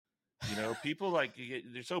You know, people like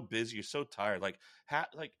they're so busy, you're so tired. Like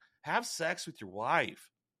have sex with your wife.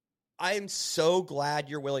 I am so glad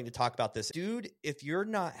you're willing to talk about this. Dude, if you're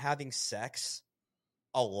not having sex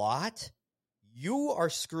a lot, you are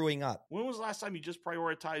screwing up. When was the last time you just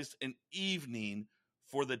prioritized an evening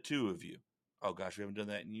for the two of you? Oh gosh, we haven't done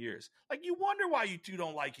that in years. Like, you wonder why you two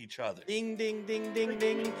don't like each other. Ding, ding, ding, ding,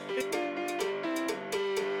 ding.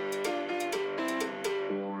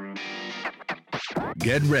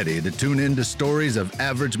 Get ready to tune in to stories of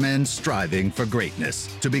average men striving for greatness,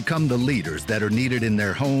 to become the leaders that are needed in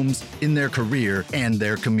their homes, in their career, and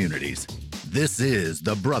their communities. This is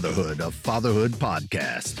the Brotherhood of Fatherhood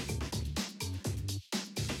podcast.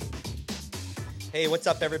 Hey, what's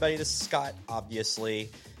up, everybody? This is Scott, obviously,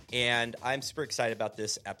 and I'm super excited about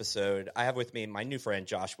this episode. I have with me my new friend,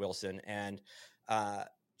 Josh Wilson, and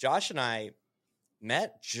Josh and I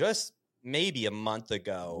met just maybe a month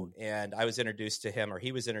ago, and I was introduced to him, or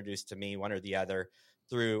he was introduced to me, one or the other,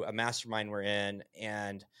 through a mastermind we're in,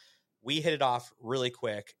 and we hit it off really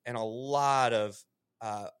quick, and a lot of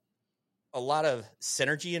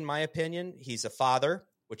synergy, in my opinion. He's a father,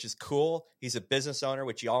 which is cool. He's a business owner,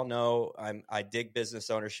 which you all know. I dig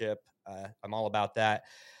business ownership. I'm all about that.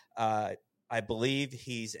 I believe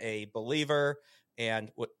he's a believer,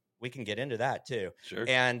 and we can get into that too. Sure.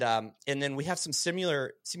 And then we have some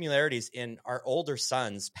similarities in our older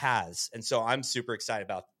son's paths. And so I'm super excited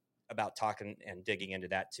about talking and digging into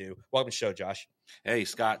that too. Welcome to the show, Josh. Hey,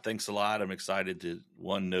 Scott, thanks a lot. I'm excited to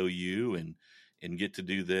know you and get to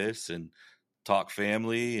do this and talk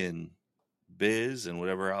family and biz and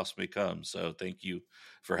whatever else may come. So thank you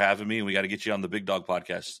for having me. And we got to get you on the Big Dog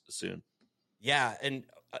podcast soon. Yeah. And,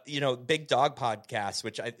 Big Dog podcast,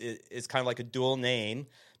 which is kind of like a dual name.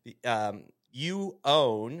 You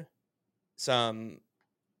own some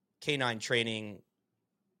canine training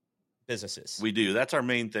businesses. We do. That's our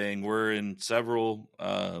main thing. We're in several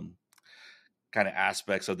kind of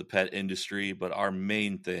aspects of the pet industry, but our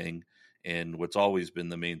main thing, and what's always been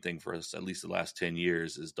the main thing for us, at least the last 10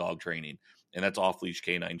 years, is dog training. And that's off-leash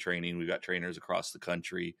canine training. We've got trainers across the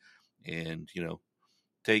country, and,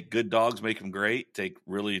 take good dogs, make them great. Take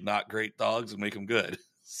really not great dogs and make them good.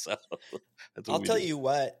 So that's what I'll tell you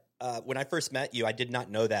what, when I first met you, I did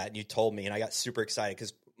not know that. And you told me, and I got super excited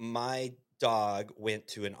because my dog went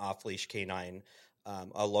to an off-leash canine,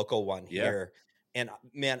 a local one here. And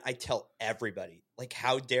man, I tell everybody, like,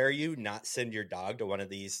 how dare you not send your dog to one of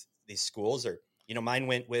these schools? Or, mine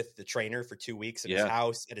went with the trainer for 2 weeks at his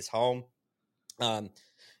house, at his home. And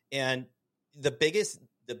the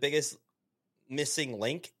biggest missing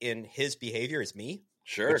link in his behavior is me.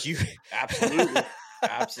 Sure. Absolutely.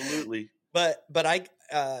 Absolutely. But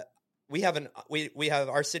we have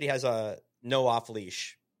our city has a no off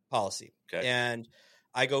leash policy. Okay. And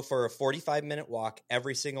I go for a 45-minute walk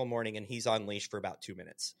every single morning, and he's on leash for about 2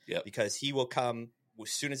 minutes. Yep. Because he will come as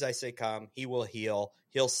soon as I say come, he will heel,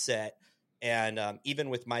 he'll sit. And even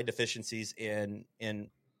with my deficiencies in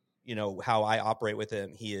how I operate with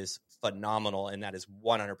him, he is phenomenal, and that is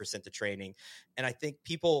 100% the training. And I think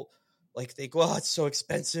people they go, oh, it's so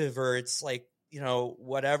expensive, or it's like,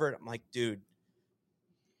 whatever. And I'm like, dude,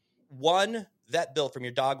 one vet bill from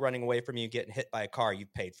your dog running away from you, getting hit by a car,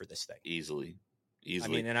 you've paid for this thing Easily. I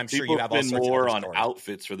mean, and I'm People sure you have all spend sorts more of on stories.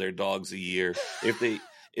 outfits for their dogs a year.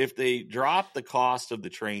 If they drop the cost of the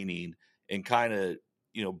training and kind of,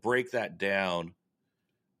 break that down,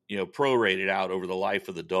 prorate it out over the life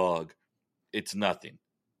of the dog, it's nothing.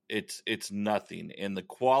 It's nothing. And the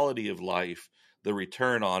quality of life, the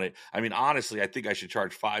return on it. I mean, honestly, I think I should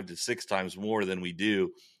charge 5 to 6 times more than we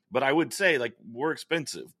do. But I would say, we're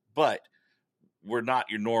expensive, but we're not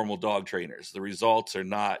your normal dog trainers. The results are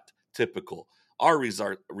not typical. Our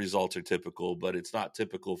results are typical, but it's not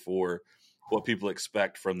typical for what people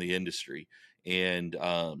expect from the industry. And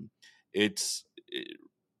it's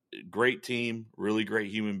a great team, really great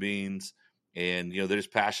human beings. And, they're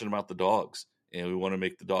just passionate about the dogs. And we want to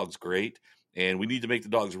make the dogs great. And we need to make the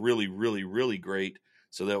dogs really, really, really great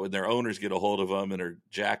so that when their owners get a hold of them and are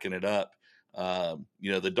jacking it up,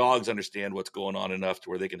 the dogs understand what's going on enough to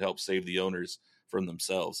where they can help save the owners from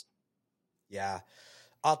themselves. Yeah.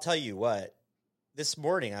 I'll tell you what, this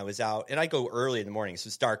morning I was out, and I go early in the morning, so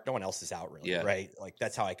it's dark. No one else is out really, right? Like,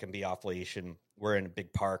 that's how I can be off leash, and we're in a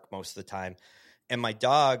big park most of the time. And my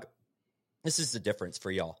dog, this is the difference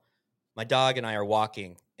for y'all. My dog and I are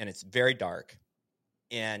walking, and it's very dark.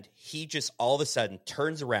 And he just all of a sudden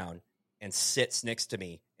turns around and sits next to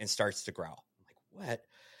me and starts to growl. I'm like, what?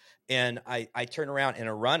 And I turn around, and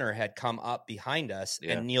a runner had come up behind us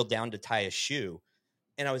and kneeled down to tie his shoe.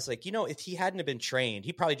 And I was like, if he hadn't have been trained,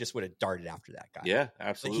 he probably just would have darted after that guy. Yeah, But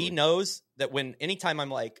absolutely. he knows that anytime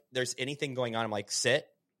I'm like, there's anything going on, I'm like, sit,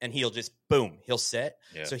 and he'll just, boom, he'll sit.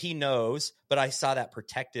 Yeah. So he knows, but I saw that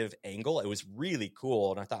protective angle. It was really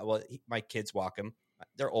cool. And I thought, well, my kids walk him.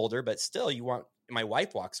 They're older, but still my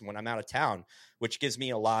wife walks him when I'm out of town, which gives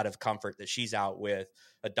me a lot of comfort that she's out with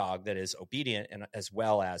a dog that is obedient and as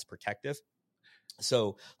well as protective.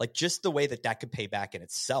 So like just the way that could pay back in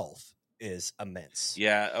itself is immense.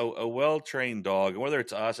 Yeah, a well-trained dog, whether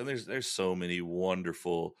it's us, and there's so many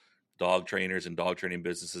wonderful dog trainers and dog training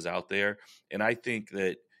businesses out there. And I think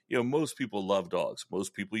that, most people love dogs.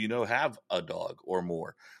 Most people, have a dog or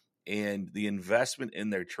more. And the investment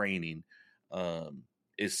in their training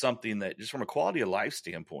is something that just from a quality of life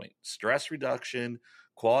standpoint, stress reduction,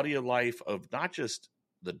 quality of life of not just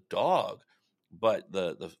the dog, but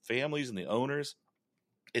the families and the owners,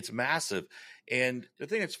 it's massive. And the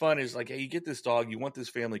thing that's fun is like, hey, you get this dog, you want this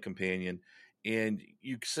family companion, and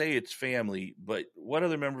you say it's family, but what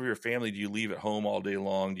other member of your family do you leave at home all day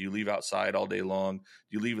long? Do you leave outside all day long? Do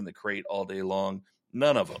you leave in the crate all day long?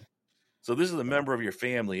 None of them. So this is a member of your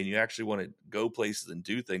family, and you actually want to go places and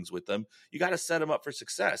do things with them. You got to set them up for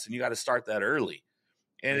success, and you got to start that early.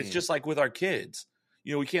 And it's just like with our kids.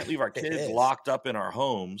 We can't leave our kids locked up in our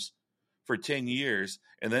homes for 10 years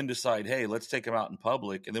and then decide, hey, let's take them out in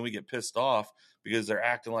public. And then we get pissed off because they're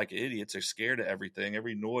acting like idiots. They're scared of everything.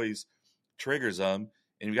 Every noise triggers them.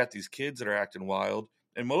 And you got these kids that are acting wild.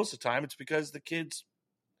 And most of the time it's because the kids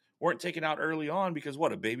weren't taken out early on because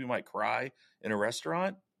a baby might cry in a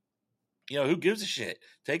restaurant. Who gives a shit?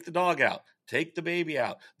 Take the dog out. Take the baby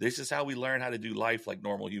out. This is how we learn how to do life like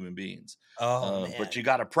normal human beings. Man. But you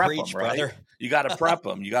got to prep them, right? Brother. You got to prep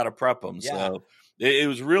them. You got to prep them. Yeah. So it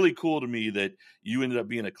was really cool to me that you ended up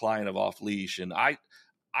being a client of Off Leash. And I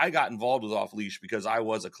got involved with Off Leash because I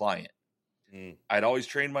was a client. I'd always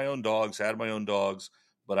trained my own dogs, had my own dogs,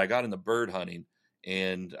 but I got into bird hunting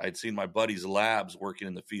and I'd seen my buddies' labs working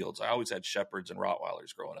in the fields. I always had Shepherds and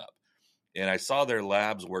Rottweilers growing up. And I saw their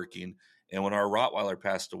labs working. And when our Rottweiler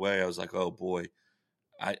passed away, I was like, oh boy,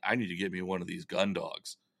 I need to get me one of these gun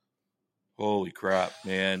dogs. Holy crap,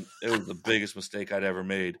 man. It was the biggest mistake I'd ever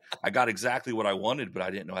made. I got exactly what I wanted, but I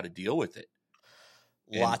didn't know how to deal with it.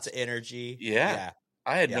 Lots of energy. Yeah.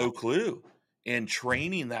 I had no clue. And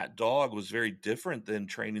training that dog was very different than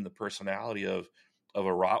training the personality of a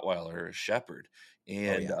Rottweiler or a Shepherd.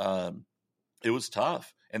 And it was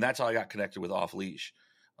tough. And that's how I got connected with Off Leash.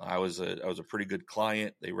 I was a pretty good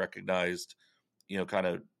client. They recognized, kind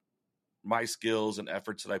of my skills and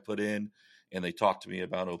efforts that I put in, and they talked to me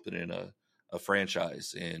about opening a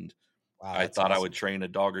franchise. And I thought awesome. I would train a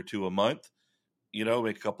dog or two a month,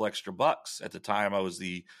 make a couple extra bucks. At the time, I was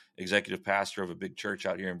the executive pastor of a big church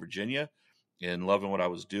out here in Virginia and loving what I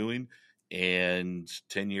was doing. And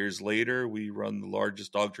 10 years later, we run the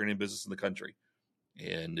largest dog training business in the country.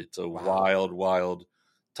 And it's a wild, wild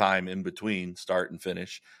time in between start and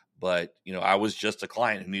finish. But, I was just a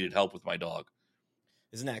client who needed help with my dog.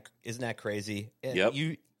 Isn't that crazy? Yep.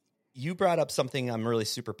 You brought up something I'm really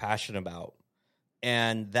super passionate about.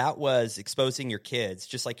 And that was exposing your kids,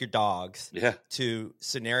 just like your dogs, to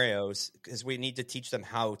scenarios, because we need to teach them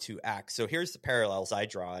how to act. So here's the parallels I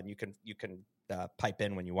draw, and you can pipe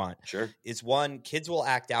in when you want. Sure. Is one, kids will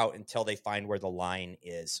act out until they find where the line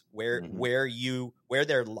is, where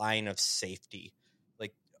their line of safety.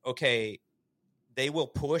 Like, okay, they will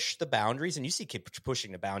push the boundaries, and you see kids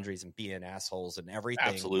pushing the boundaries and being assholes and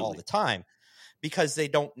everything all the time because they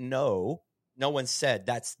don't know. No one said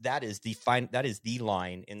that is the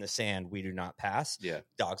line in the sand we do not pass. Yeah.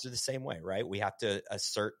 Dogs are the same way, right? We have to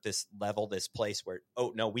assert this level, this place where,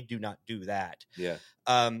 oh no, we do not do that. Yeah.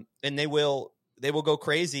 And they will go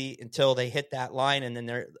crazy until they hit that line, and then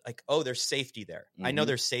they're like, oh, there's safety there. Mm-hmm. I know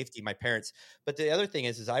there's safety, my parents. But the other thing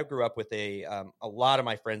is I grew up with a lot of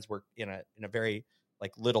my friends were in a very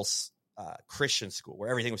like little Christian school where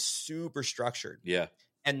everything was super structured. Yeah.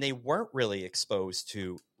 And they weren't really exposed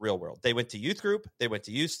to real world. They went to youth group. They went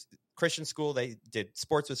to youth Christian school. They did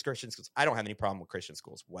sports with Christian schools. I don't have any problem with Christian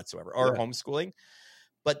schools whatsoever or homeschooling.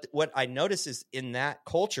 But what I noticed is in that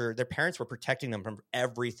culture, their parents were protecting them from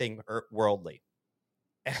everything worldly.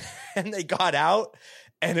 And they got out,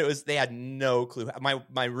 and they had no clue.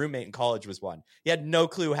 My roommate in college was one. He had no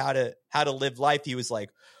clue how to live life. He was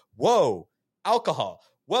like, whoa, alcohol.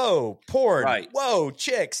 Whoa, porn. Right. Whoa,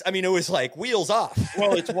 chicks. I mean, it was like wheels off.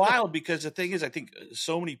 Well, it's wild because the thing is, I think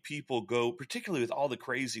so many people go, particularly with all the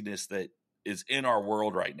craziness that is in our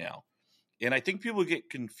world right now. And I think people get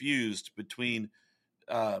confused between,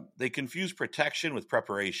 they confuse protection with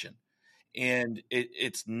preparation. And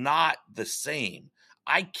it's not the same.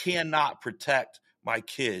 I cannot protect my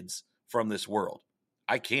kids from this world.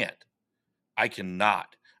 I can't. I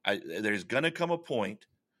cannot. There's going to come a point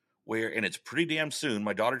where, and it's pretty damn soon,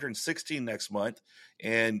 my daughter turns 16 next month,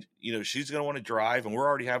 and, you know, she's going to want to drive, and we're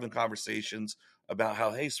already having conversations about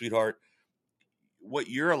how, hey, sweetheart, what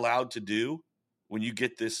you're allowed to do when you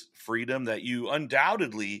get this freedom that you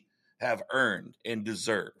undoubtedly have earned and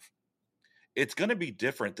deserve, it's going to be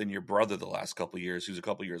different than your brother the last couple of years, who's a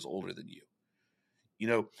couple of years older than you. You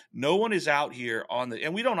know, no one is out here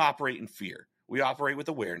and we don't operate in fear. We operate with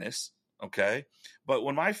awareness. Okay. But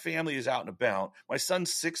when my family is out and about, my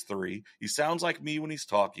son's 6'3". He sounds like me when he's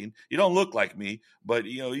talking. He don't look like me, but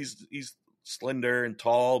you know, he's slender and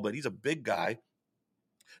tall, but he's a big guy.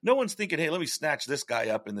 No one's thinking, hey, let me snatch this guy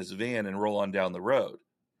up in this van and roll on down the road.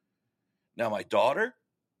 Now, my daughter,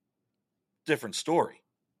 different story.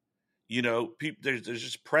 You know, there's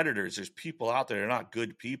just predators. There's people out there that are not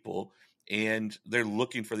good people, and they're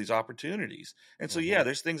looking for these opportunities. And so, yeah,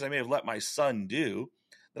 there's things I may have let my son do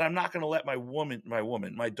that I'm not going to let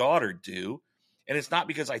my daughter do. And it's not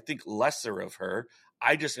because I think lesser of her.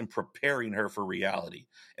 I just am preparing her for reality.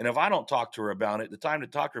 And if I don't talk to her about it, the time to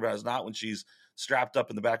talk to her about it is not when she's strapped up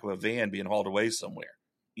in the back of a van being hauled away somewhere.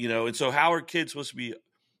 You know, and so how are kids supposed to be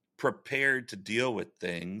prepared to deal with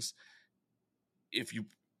things if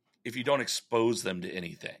you don't expose them to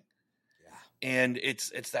anything? Yeah. And it's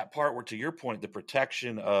that part where, to your point, the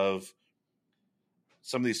protection of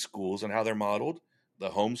some of these schools and how they're modeled, the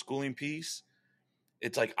homeschooling piece,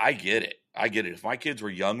 it's like, I get it. If my kids were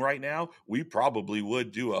young right now, we probably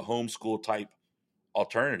would do a homeschool type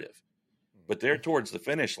alternative. But they're towards the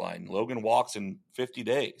finish line. Logan walks in 50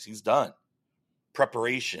 days. He's done.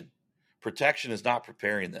 Preparation. Protection is not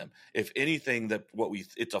preparing them. If anything,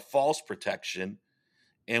 it's a false protection,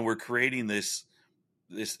 and we're creating this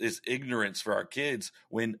ignorance for our kids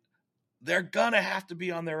when they're gonna have to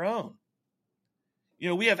be on their own. You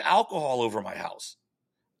know, we have alcohol over my house.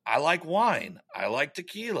 I like wine. I like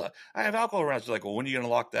tequila. I have alcohol around. So like, well, when are you going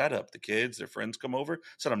to lock that up? The kids, their friends come over? I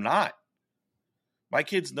said, I'm not. My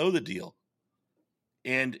kids know the deal.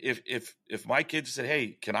 And if my kids said,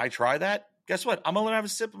 hey, can I try that? Guess what? I'm going to let them have a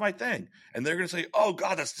sip of my thing. And they're going to say, oh,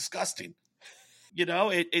 God, that's disgusting. You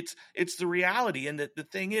know, it's the reality. And the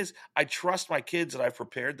thing is, I trust my kids that I've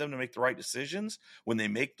prepared them to make the right decisions. When they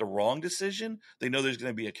make the wrong decision, they know there's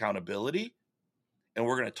going to be accountability. And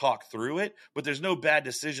we're going to talk through it, but there's no bad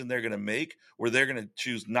decision they're going to make where they're going to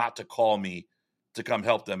choose not to call me to come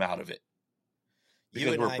help them out of it.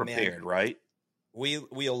 Because we're prepared, man, right?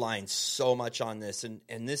 We align so much on this, and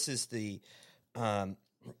this is the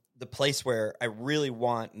place where I really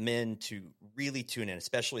want men to really tune in,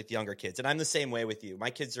 especially with younger kids. And I'm the same way with you. My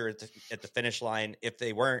kids are at the finish line. If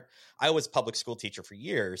they weren't, I was a public school teacher for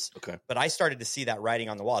years. Okay, but I started to see that writing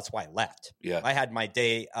on the wall. That's why I left. Yeah, I had my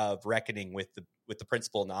day of reckoning with the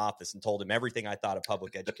principal in the office and told him everything I thought of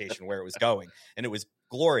public education, where it was going. And it was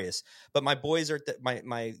glorious. But my boys are,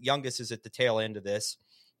 my youngest is at the tail end of this.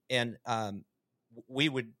 And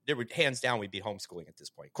there would hands down, we'd be homeschooling at this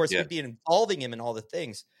point. Of course, we'd be involving him in all the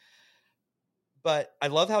things. But I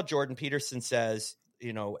love how Jordan Peterson says,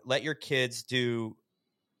 you know, let your kids do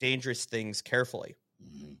dangerous things carefully.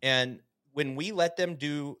 Mm-hmm. And when we let them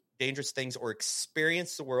do dangerous things or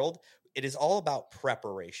experience the world, it is all about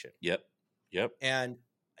preparation. Yep. And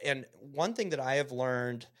one thing that I have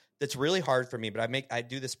learned that's really hard for me, but I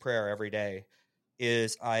do this prayer every day,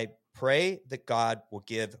 is I pray that God will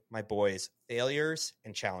give my boys failures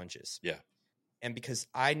and challenges. Yeah. And because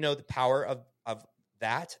I know the power of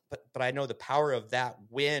that, but I know the power of that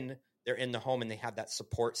when they're in the home and they have that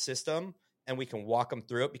support system and we can walk them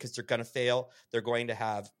through it, because they're going to fail. They're going to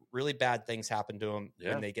have really bad things happen to them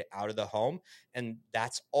when they get out of the home. And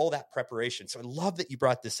that's all that preparation. So I love that you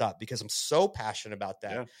brought this up, because I'm so passionate about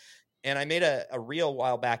that. Yeah. And I made a reel a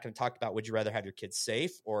while back and talked about, would you rather have your kids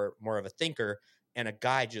safe or more of a thinker? And a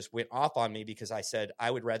guy just went off on me because I said, I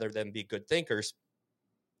would rather them be good thinkers.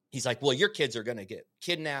 He's like, well, your kids are going to get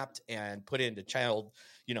kidnapped and put into child,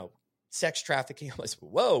 sex trafficking. I was,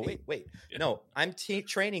 whoa, wait. Yeah. No, I'm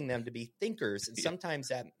training them to be thinkers. And sometimes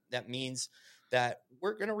that means that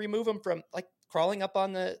we're going to remove them from like crawling up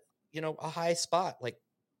on the, a high spot. Like,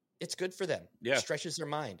 it's good for them. Yeah. It stretches their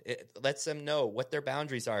mind. It lets them know what their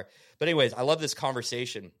boundaries are. But anyways, I love this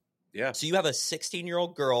conversation. Yeah. So you have a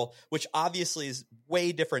 16-year-old girl, which obviously is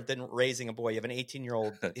way different than raising a boy. You have an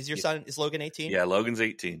 18-year-old. Is your son, is Logan 18? Yeah, Logan's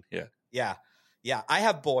 18. Yeah. Yeah. I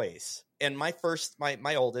have boys. And my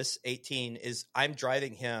oldest, 18, I'm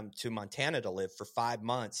driving him to Montana to live for 5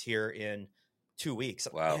 months here in 2 weeks.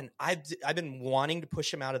 Wow. And I've been wanting to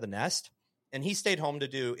push him out of the nest. and he stayed home to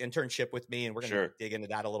do internship with me, and we're going to dig into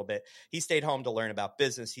that a little bit. He stayed home to learn about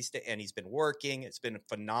business. And he's been working. It's been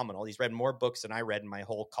phenomenal. He's read more books than I read in my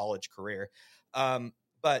whole college career.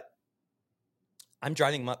 But I'm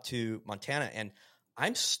driving him up to Montana, and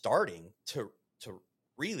I'm starting to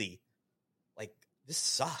really like, this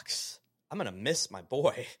sucks. I'm going to miss my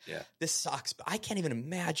boy. Yeah. This sucks, but I can't even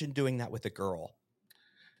imagine doing that with a girl.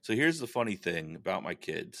 So here's the funny thing about my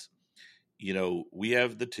kids. You know, we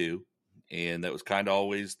have the two, and that was kind of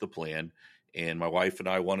always the plan. And my wife and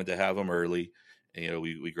I wanted to have them early. And, you know,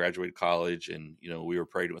 we graduated college, and, you know, we were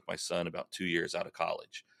pregnant with my son about 2 years out of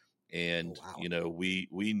college. And, you know, we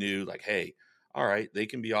knew, like, hey, all right, they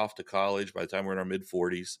can be off to college by the time we're in our mid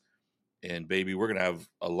 40s, and baby, we're going to have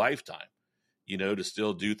a lifetime, you know, to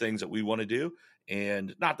still do things that we want to do.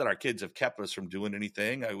 And not that our kids have kept us from doing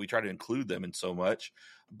anything. We try to include them in so much,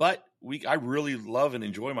 but I really love and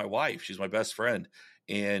enjoy my wife. She's my best friend.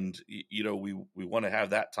 And, you know, we want to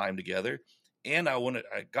have that time together. And I want to,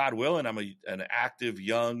 God willing, I'm an active,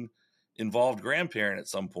 young, involved grandparent at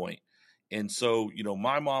some point. And so, you know,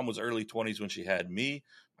 my mom was early 20s when she had me.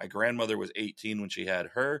 My grandmother was 18 when she had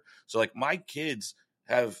her. So, like, my kids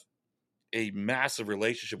have a massive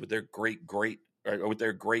relationship with their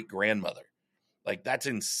great grandmother. Like, that's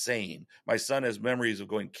insane. My son has memories of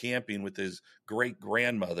going camping with his great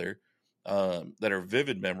grandmother that are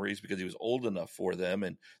vivid memories because he was old enough for them,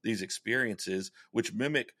 and these experiences which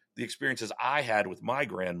mimic the experiences I had with my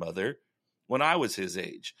grandmother when I was his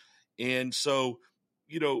age. And so,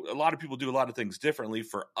 you know, a lot of people do a lot of things differently.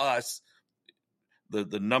 For us,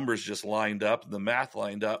 the numbers just lined up, the math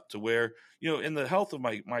lined up to where, you know, in the health of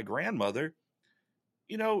my grandmother,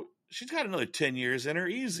 you know, she's got another 10 years in her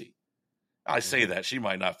easy. I say that, she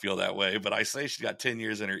might not feel that way, but I say she's got 10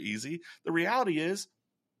 years in her easy. The reality is,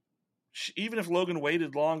 even if Logan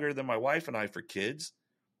waited longer than my wife and I for kids,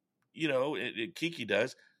 you know, Kiki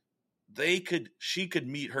does, she could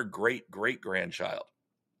meet her great-great-grandchild.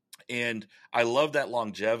 And I love that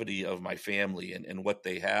longevity of my family and what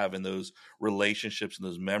they have and those relationships and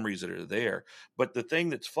those memories that are there. But the thing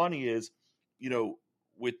that's funny is, you know,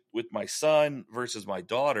 with my son versus my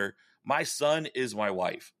daughter, my son is my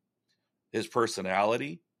wife. His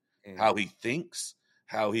personality, how he thinks,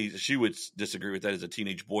 she would disagree with that as a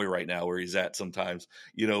teenage boy right now where he's at sometimes,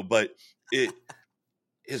 you know, but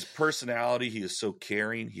his personality, he is so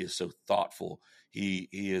caring. He is so thoughtful. He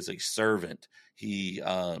is a servant. He's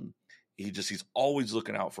always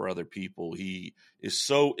looking out for other people. He is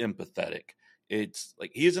so empathetic. It's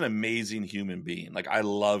like, he is an amazing human being. Like, I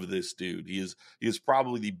love this dude. He is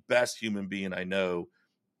probably the best human being I know,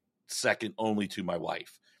 second only to my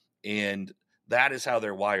wife. And that is how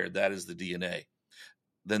they're wired. That is the DNA.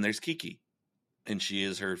 Then there's Kiki, and she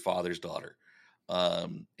is her father's daughter.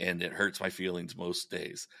 And it hurts my feelings most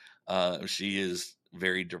days. She is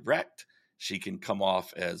very direct. She can come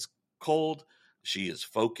off as cold. She is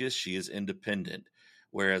focused. She is independent.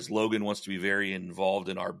 Whereas Logan wants to be very involved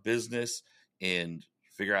in our business and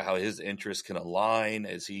figure out how his interests can align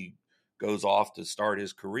as he goes off to start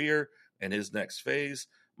his career and his next phase.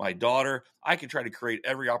 My daughter, I can try to create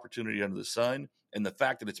every opportunity under the sun. And the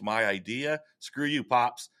fact that it's my idea, screw you,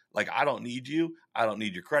 Pops. Like, I don't need you. I don't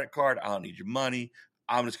need your credit card. I don't need your money.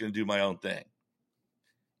 I'm just going to do my own thing.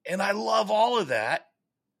 And I love all of that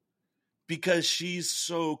because she's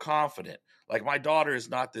so confident. Like, my daughter is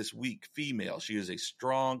not this weak female. She is a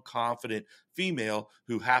strong, confident female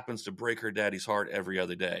who happens to break her daddy's heart every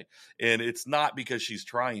other day. And it's not because she's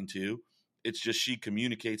trying to. It's just she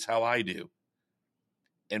communicates how I do.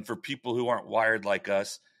 And for people who aren't wired like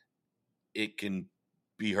us, it can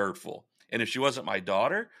be hurtful. And if she wasn't my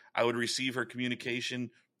daughter, I would receive her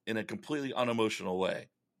communication in a completely unemotional way.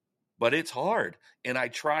 But it's hard. And I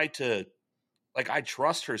trust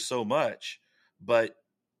her so much, but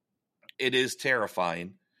it is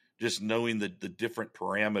terrifying just knowing the different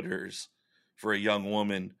parameters for a young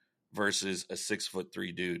woman versus a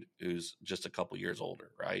 6'3" dude who's just a couple years older,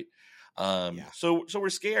 right? So we're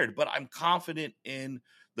scared, but I'm confident in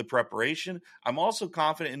the preparation. I'm also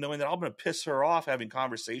confident in knowing that I'm going to piss her off having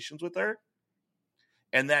conversations with her,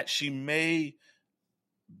 and that she may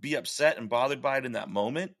be upset and bothered by it in that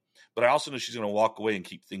moment, but I also know she's going to walk away and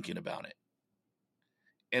keep thinking about it.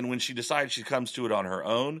 And when she decides she comes to it on her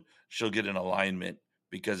own, she'll get in alignment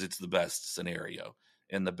because it's the best scenario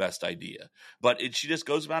and the best idea. But she just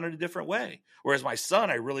goes about it a different way. Whereas my son,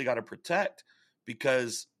 I really got to protect,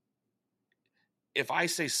 because if I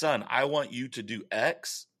say, son, I want you to do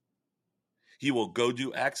X, he will go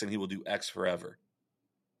do X, and he will do X forever.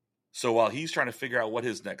 So while he's trying to figure out what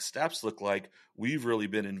his next steps look like, we've really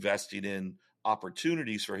been investing in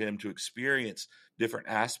opportunities for him to experience different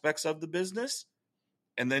aspects of the business,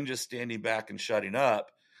 and then just standing back and shutting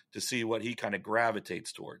up to see what he kind of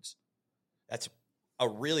gravitates towards. That's a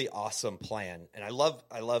really awesome plan. And I love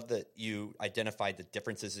that you identified the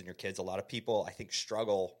differences in your kids. A lot of people, I think,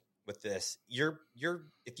 struggle with this. If you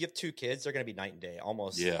have 2 kids, they're going to be night and day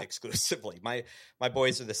almost exclusively. My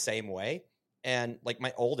boys are the same way. And like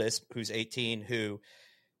my oldest, who's 18,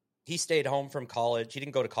 he stayed home from college. He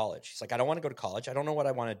didn't go to college. He's like, I don't want to go to college. I don't know what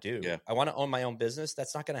I want to do. Yeah. I want to own my own business.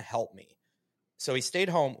 That's not going to help me. So he stayed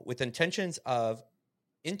home with intentions of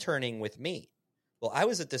interning with me. Well, I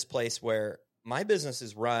was at this place where my business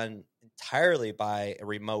is run entirely by a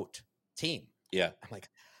remote team. Yeah. I'm like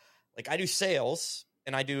I do sales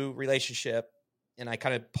and I do relationship and I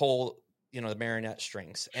kind of pull, the marionette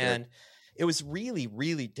strings. Sure. And it was really,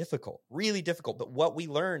 really difficult. But what we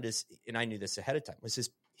learned is, and I knew this ahead of time, was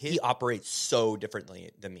he operates so differently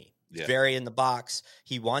than me. He's very in the box.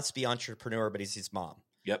 He wants to be entrepreneur, but he's his mom.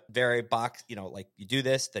 Yep. Very box, like you do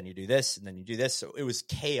this, then you do this, and then you do this. So it was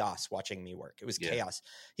chaos watching me work. It was chaos.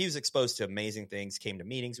 He was exposed to amazing things, came to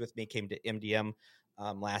meetings with me, came to MDM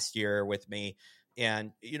last year with me,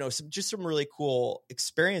 and, some really cool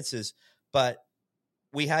experiences. But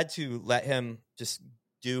we had to let him just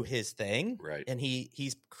do his thing. Right. And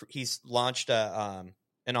he's launched an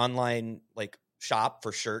online shop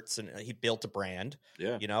for shirts, and he built a brand,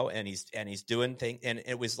 and he's doing things. And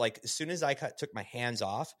it was like, as soon as I took my hands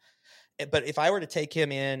off, but if I were to take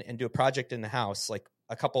him in and do a project in the house, like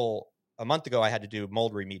a month ago, I had to do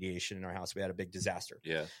mold remediation in our house. We had a big disaster.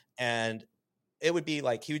 Yeah. And it would be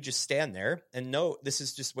like, he would just stand there and know, this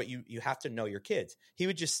is just what you have to know your kids. He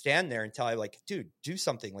would just stand there until I dude, do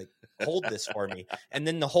something, hold this for me. And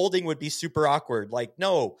then the holding would be super awkward.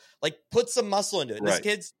 No, put some muscle into it. Right.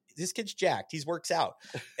 This kid's jacked. He works out.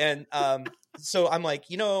 And so I'm like,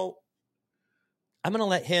 I'm going to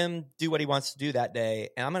let him do what he wants to do that day.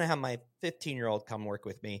 And I'm going to have my 15-year-old come work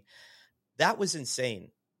with me. That was insane.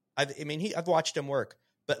 I've watched him work,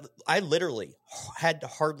 but I literally had to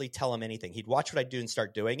hardly tell him anything. He'd watch what I do and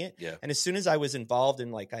start doing it. Yeah. And as soon as I was involved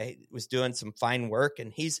in I was doing some fine work,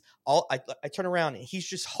 and I turn around and he's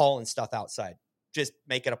just hauling stuff outside, just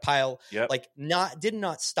making a pile. Yep. Did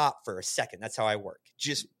not stop for a second. That's how I work.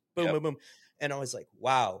 Just boom, boom, boom. And I was like,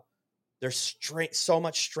 wow, there's so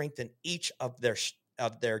much strength in each of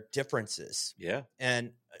their differences. Yeah.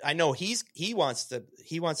 And I know he wants to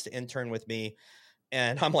intern with me,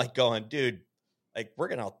 and I'm going, dude, we're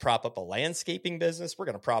going to prop up a landscaping business. We're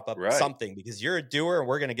going to prop up something, because you're a doer and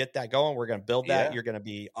we're going to get that going. We're going to build that. Yeah. You're going to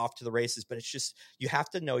be off to the races. But it's just, you have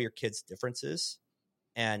to know your kids' differences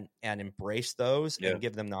and embrace those and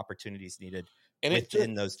give them the opportunities needed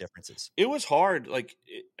within those differences. It was hard.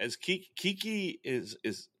 As Kiki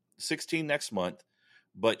is 16 next month,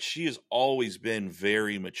 but she has always been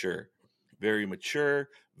very mature,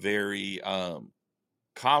 very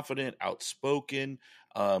confident, outspoken.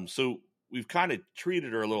 So we've kind of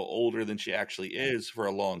treated her a little older than she actually is for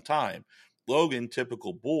a long time. Logan,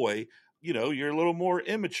 typical boy, you're a little more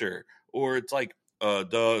immature, or it's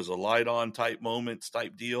does a light on type moments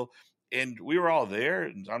type deal. And we were all there,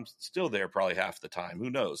 and I'm still there probably half the time. Who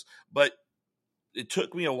knows? But it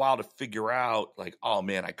took me a while to figure out, oh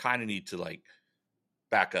man, I kind of need to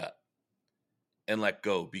back up and let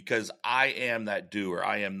go, because I am that doer.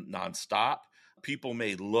 I am nonstop. People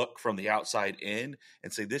may look from the outside in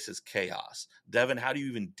and say, this is chaos. Devin, how do you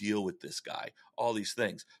even deal with this guy? All these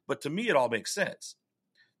things. But to me, it all makes sense.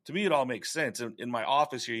 In my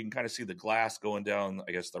office here, you can kind of see the glass going down,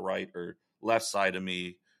 I guess, the right or left side of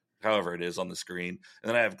me, however it is on the screen. And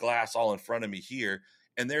then I have glass all in front of me here,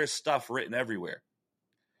 and there's stuff written everywhere.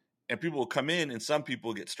 And people will come in, and some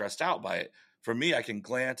people get stressed out by it. For me, I can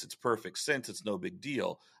glance. It's perfect sense. It's no big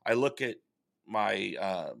deal. I look at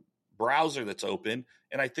my browser that's open,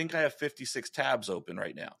 and I think I have 56 tabs open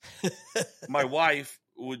right now. My wife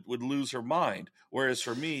would lose her mind. Whereas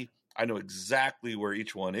for me, I know exactly where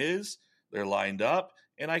each one is. They're lined up,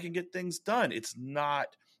 and I can get things done. It's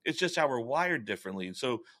just how we're wired differently. And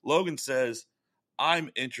so Logan says, I'm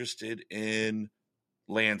interested in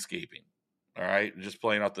landscaping. All right. Just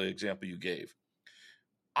playing out the example you gave.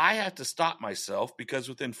 I have to stop myself, because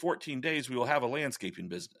within 14 days, we will have a landscaping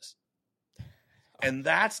business. And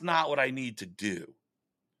that's not what I need to do.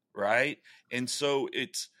 Right. And so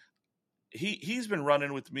he's been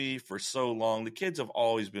running with me for so long. The kids have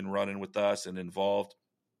always been running with us and involved.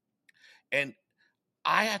 And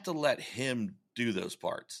I have to let him do those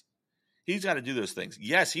parts. He's got to do those things.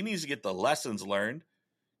 Yes, he needs to get the lessons learned.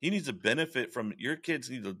 Your kids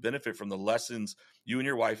need to benefit from the lessons you and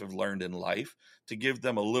your wife have learned in life to give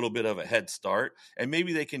them a little bit of a head start. And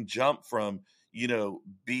maybe they can jump from,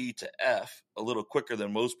 B to F a little quicker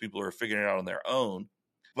than most people are figuring it out on their own.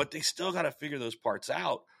 But they still got to figure those parts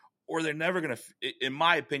out, or they're never going to, in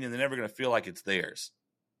my opinion, they're never going to feel like it's theirs.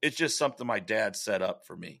 It's just something my dad set up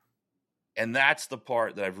for me. And that's the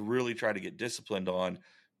part that I've really tried to get disciplined on,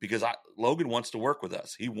 because Logan wants to work with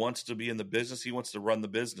us. He wants to be in the business. He wants to run the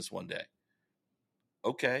business one day.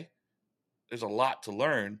 Okay, there's a lot to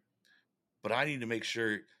learn, but I need to make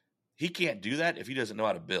sure he can't do that if he doesn't know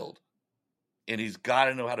how to build. And he's got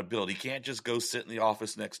to know how to build. He can't just go sit in the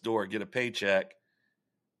office next door, get a paycheck,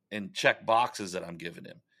 and check boxes that I'm giving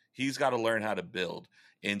him. He's got to learn how to build.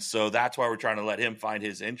 And so that's why we're trying to let him find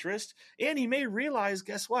his interest. And he may realize,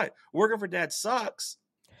 guess what? Working for dad sucks.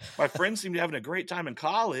 My friends seem to be having a great time in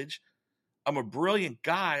college. I'm a brilliant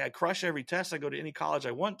guy. I crush every test. I go to any college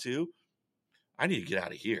I want to. I need to get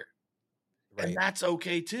out of here. Right. And that's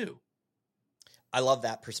okay too. I love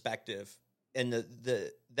that perspective. And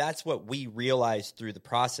that's what we realized through the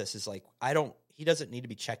process is like, he doesn't need to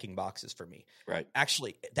be checking boxes for me. Right.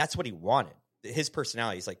 Actually, that's what he wanted. His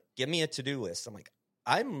personality is like, give me a to-do list. I'm like,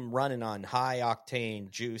 I'm running on high octane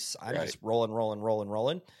juice. I'm just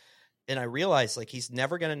rolling. And I realized like, he's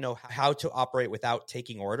never going to know how to operate without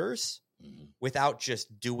taking orders, without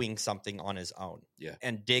just doing something on his own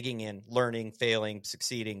and digging in, learning, failing,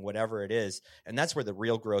 succeeding, whatever it is. And that's where the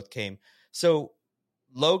real growth came. So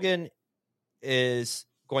Logan is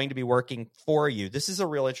going to be working for you. This is a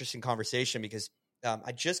real interesting conversation because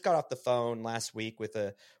I just got off the phone last week with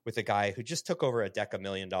a guy who just took over a $10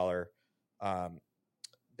 million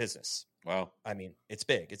business. Wow. I mean, it's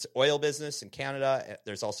big. It's oil business in Canada.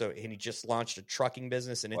 There's also, and he just launched a trucking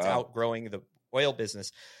business and it's outgrowing the oil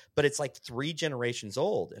business, but it's like 3 generations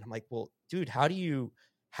old. And I'm like, well, dude, how do you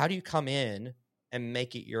come in and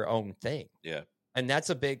make it your own thing? Yeah. And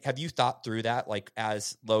that's have you thought through that? Like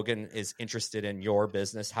as Logan is interested in your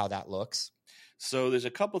business, how that looks? So there's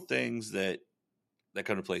a couple things that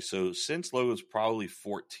come into play. So since Logan's probably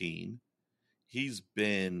 14, he's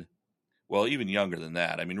been, well, even younger than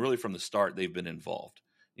that. I mean, really from the start, they've been involved.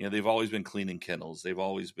 They've always been cleaning kennels. They've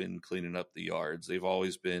always been cleaning up the yards. They've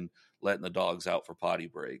always been letting the dogs out for potty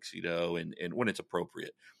breaks, and when it's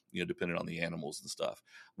appropriate, depending on the animals and stuff.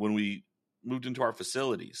 When we moved into our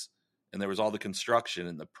facilities and there was all the construction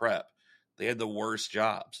and the prep, they had the worst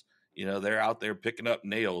jobs. They're out there picking up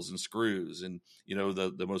nails and screws. And,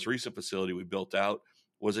 the most recent facility we built out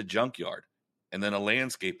was a junkyard. And then a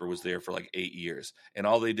landscaper was there for like 8 years. And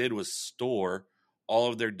all they did was store all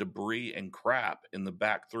of their debris and crap in the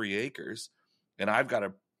back 3 acres. And I've got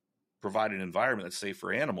to provide an environment that's safe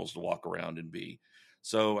for animals to walk around and be.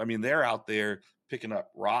 So, I mean, they're out there picking up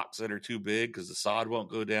rocks that are too big because the sod won't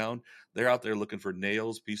go down. They're out there looking for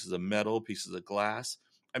nails, pieces of metal, pieces of glass.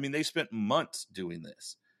 I mean, they spent months doing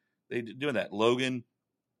this. Doing that. Logan,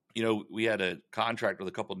 we had a contract with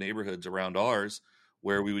a couple neighborhoods around ours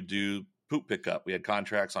where we would do poop pickup. We had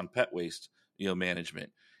contracts on pet waste,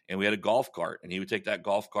 management. And we had a golf cart, and he would take that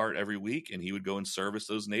golf cart every week and he would go and service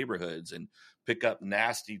those neighborhoods and pick up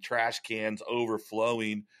nasty trash cans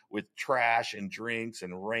overflowing with trash and drinks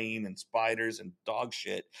and rain and spiders and dog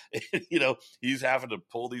shit. He's having to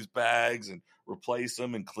pull these bags and replace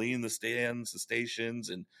them and clean the stands, the stations,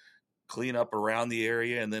 and clean up around the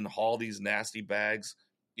area and then haul these nasty bags,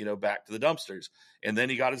 back to the dumpsters. And then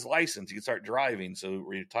he got his license. He could start driving. So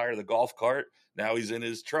retire the golf cart. Now he's in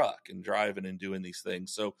his truck and driving and doing these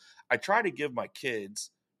things. So I try to give my kids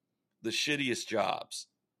the shittiest jobs,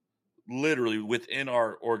 literally within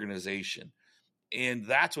our organization. And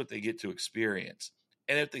that's what they get to experience.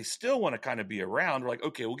 And if they still want to kind of be around, we're like,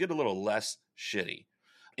 okay, we'll get a little less shitty.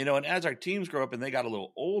 And as our teams grow up and they got a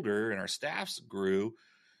little older and our staffs grew,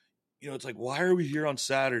 it's like, why are we here on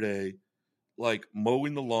Saturday, like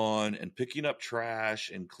mowing the lawn and picking up trash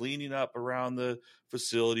and cleaning up around the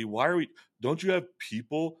facility? Don't you have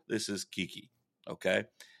people? This is Kiki. Okay.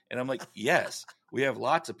 And I'm like, yes, we have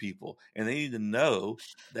lots of people and they need to know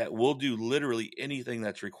that we'll do literally anything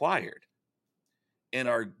that's required. And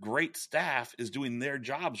our great staff is doing their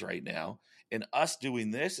jobs right now. And us doing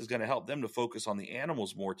this is going to help them to focus on the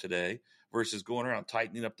animals more today versus going around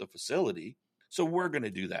tightening up the facility. So we're going to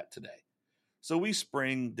do that today. So we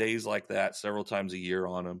spring days like that several times a year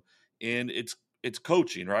on them. And it's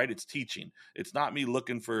coaching, right? It's teaching. It's not me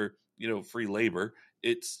looking for, free labor.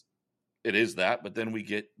 It is that, but then we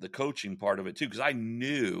get the coaching part of it too. Because I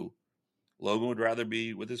knew Logan would rather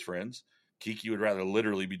be with his friends. Kiki would rather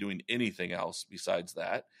literally be doing anything else besides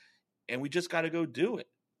that. And we just got to go do it.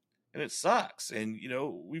 And it sucks. And,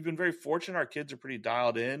 we've been very fortunate. Our kids are pretty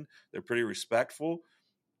dialed in. They're pretty respectful.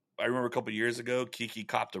 I remember a couple of years ago, Kiki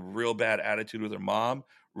copped a real bad attitude with her mom,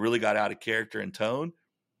 really got out of character and tone.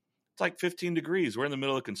 It's like 15 degrees. We're in the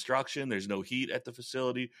middle of construction. There's no heat at the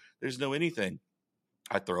facility. There's no anything.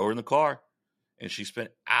 I throw her in the car, and she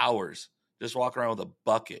spent hours just walking around with a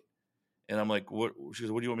bucket. And I'm like, what? She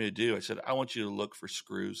goes, what do you want me to do? I said, I want you to look for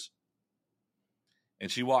screws. And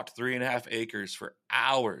she walked 3.5 acres for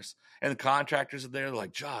hours. And the contractors are there. They're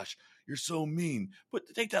like, Josh, you're so mean. But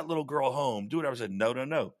take that little girl home. Do whatever. I said,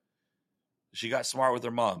 no. She got smart with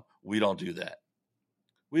her mom. We don't do that.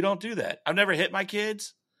 We don't do that. I've never hit my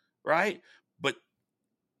kids, right? But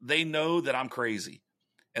they know that I'm crazy.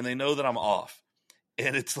 And they know that I'm off.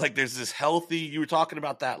 And it's like there's this healthy, you were talking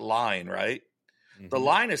about that line, right? Mm-hmm. The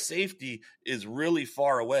line of safety is really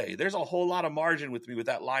far away. There's a whole lot of margin with me with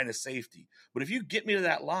that line of safety. But if you get me to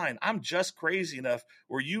that line, I'm just crazy enough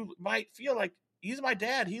where you might feel like he's my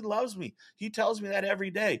dad. He loves me. He tells me that every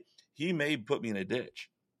day. He may put me in a ditch.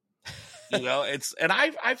 And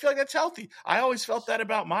I feel like that's healthy. I always felt that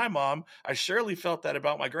about my mom. I surely felt that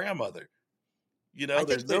about my grandmother.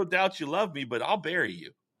 There's no doubt you love me, but I'll bury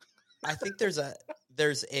you. I think there's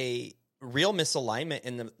a real misalignment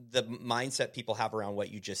in the mindset people have around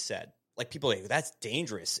what you just said. Like people are like, that's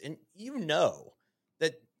dangerous. And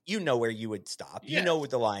that where you would stop. Yeah, you know what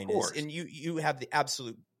the line is. And you have the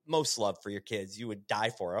absolute most love for your kids. You would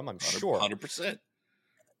die for them, I'm sure. 100%.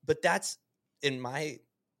 But that's, in my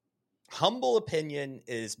humble opinion,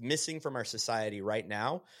 is missing from our society right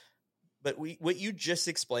now. But what you just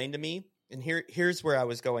explained to me, and here's where I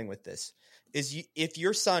was going with this, is if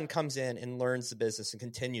your son comes in and learns the business and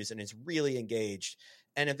continues and is really engaged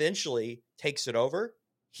and eventually takes it over,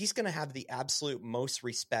 he's going to have the absolute most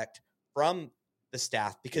respect from the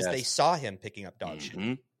staff because they saw him picking up dog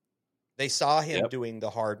shit. They saw him doing the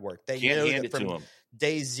hard work. They Can't knew hand that it from to him.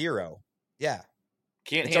 day zero. Yeah.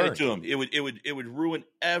 Can't hand it to him. It would ruin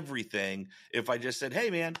everything if I just said, hey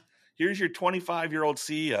man, here's your 25-year-old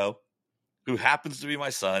CEO who happens to be my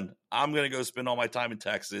son. I'm going to go spend all my time in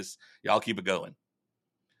Texas. Y'all keep it going.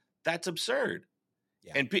 That's absurd.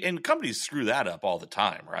 Yeah. And companies screw that up all the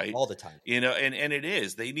time, right? All the time. And it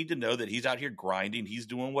is. They need to know that he's out here grinding. He's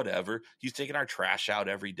doing whatever. He's taking our trash out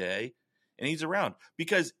every day. And he's around.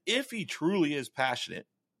 Because if he truly is passionate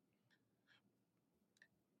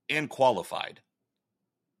and qualified,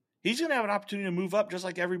 he's going to have an opportunity to move up just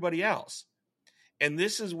like everybody else. And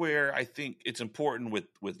this is where I think it's important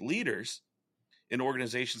with leaders in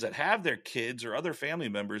organizations that have their kids or other family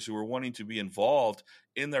members who are wanting to be involved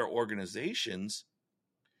in their organizations.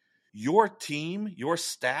 Your team, your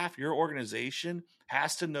staff, your organization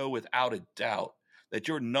has to know without a doubt that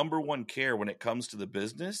your number one care when it comes to the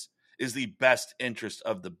business is the best interest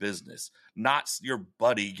of the business, not your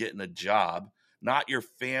buddy getting a job, not your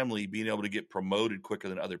family being able to get promoted quicker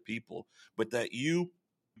than other people, but that you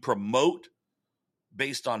promote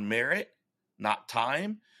based on merit, not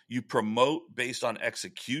time. You promote based on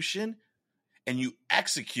execution, and you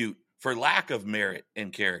execute for lack of merit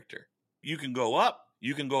and character. You can go up,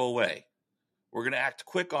 you can go away. We're going to act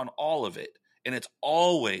quick on all of it. And it's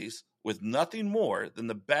always with nothing more than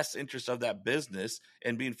the best interest of that business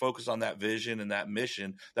and being focused on that vision and that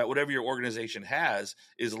mission that whatever your organization has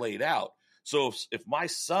is laid out. So if my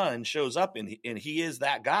son shows up and he is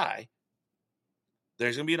that guy,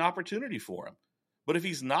 there's going to be an opportunity for him. But if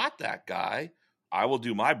he's not that guy, I will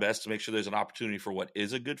do my best to make sure there's an opportunity for what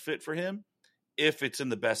is a good fit for him if it's in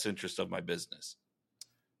the best interest of my business.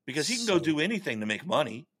 Because he can go do anything to make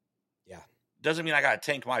money. Yeah. Doesn't mean I got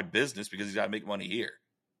to tank my business because he's got to make money here.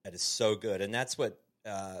 That is so good. And that's what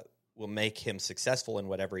will make him successful in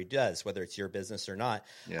whatever he does, whether it's your business or not.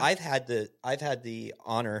 Yeah. I've had the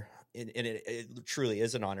honor, and it truly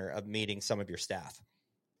is an honor, of meeting some of your staff.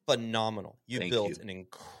 Phenomenal. You built an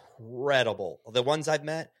incredible, the ones I've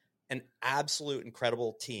met, an absolute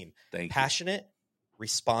incredible team. Passionate,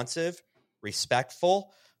 responsive,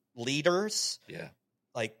 respectful, leaders. Yeah.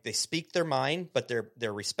 Like they speak their mind, but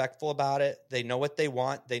they're respectful about it. They know what they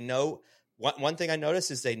want. They know one thing I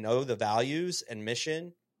noticed is they know the values and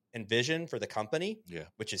mission and vision for the company,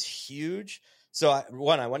 which is huge. So I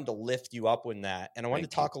wanted to lift you up in that. And I wanted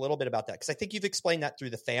to talk a little bit about that because I think you've explained that through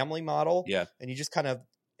the family model. Yeah. And you just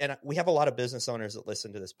and we have a lot of business owners that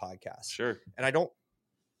listen to this podcast. Sure. And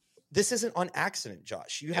this isn't on accident,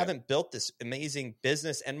 Josh. You haven't built this amazing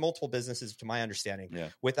business and multiple businesses, to my understanding,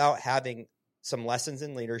 without having some lessons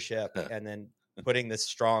in leadership and then putting this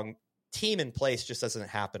strong team in place just doesn't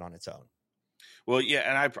happen on its own. Well, yeah.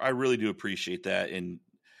 And I really do appreciate that. And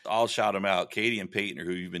I'll shout them out. Katie and Peyton are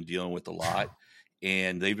who you've been dealing with a lot.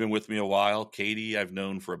 and they've been with me a while. Katie, I've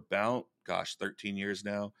known for about, 13 years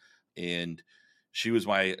now. And she was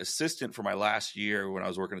my assistant for my last year when I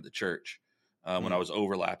was working at the church, when I was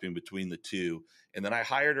overlapping between the two. And then I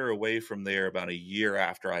hired her away from there about a year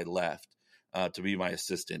after I left to be my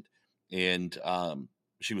assistant. And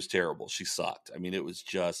she was terrible. She sucked. I mean, it was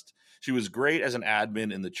just, she was great as an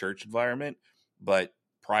admin in the church environment, but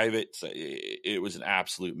private, it was an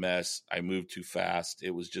absolute mess. I moved too fast.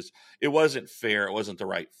 It was just, it wasn't fair. It wasn't the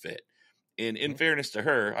right fit. And in fairness to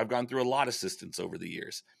her, I've gone through a lot of assistants over the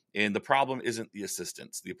years. And the problem isn't the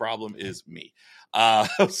assistants. The problem is me.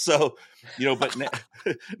 So, but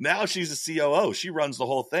now she's a COO. She runs the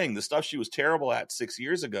whole thing. The stuff she was terrible at 6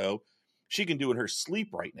 years ago, she can do in her sleep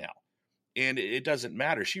right now. And it doesn't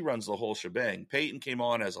matter. She runs the whole shebang. Peyton came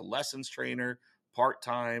on as a lessons trainer,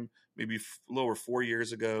 part-time, maybe a little over 4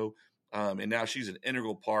 years ago. And now she's an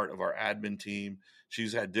integral part of our admin team.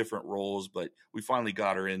 She's had different roles, but we finally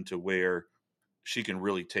got her into where she can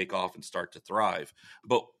really take off and start to thrive.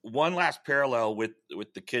 But one last parallel with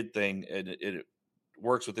the kid thing, and it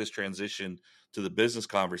works with this transition to the business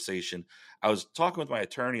conversation. I was talking with my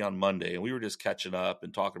attorney on Monday, and we were just catching up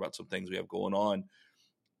and talking about some things we have going on.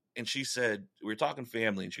 And she said, we were talking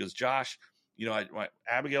family, and she goes, Josh,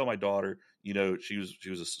 Abigail, my daughter, she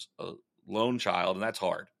was a lone child, and that's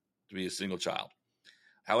hard to be a single child.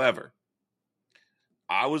 However,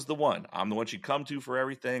 I'm the one she'd come to for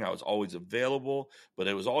everything. I was always available, but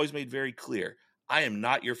it was always made very clear. I am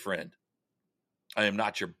not your friend. I am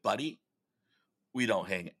not your buddy. We don't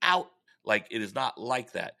hang out. Like, it is not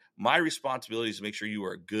like that. My responsibility is to make sure you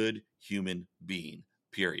are a good human being,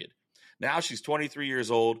 period. Now she's 23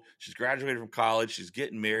 years old. She's graduated from college. She's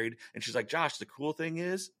getting married. And she's like, Josh, the cool thing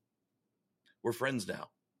is we're friends now.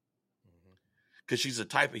 Because she's the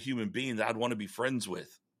type of human being that I'd want to be friends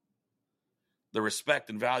with. The respect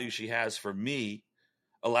and value she has for me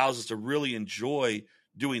allows us to really enjoy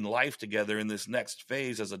doing life together in this next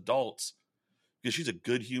phase as adults, because she's a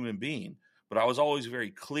good human being. But I was always very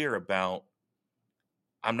clear about,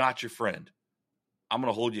 I'm not your friend. I'm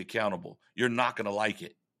going to hold you accountable. You're not going to like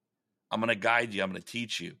it. I'm going to guide you. I'm going to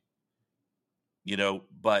teach you,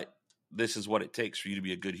 but this is what it takes for you to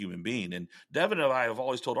be a good human being. And Devin and I have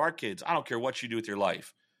always told our kids, I don't care what you do with your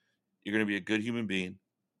life. You're going to be a good human being.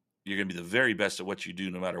 You're going to be the very best at what you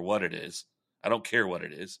do, no matter what it is. I don't care what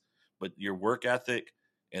it is, but your work ethic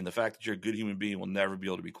and the fact that you're a good human being will never be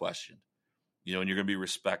able to be questioned, and you're going to be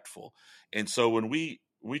respectful. And so when we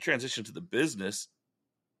transition to the business,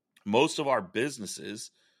 most of our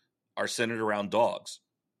businesses are centered around dogs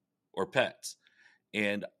or pets.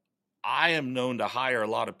 And I am known to hire a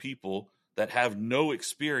lot of people that have no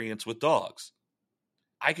experience with dogs.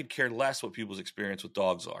 I could care less what people's experience with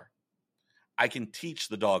dogs are. I can teach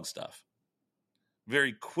the dog stuff.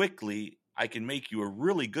 Very quickly, I can make you a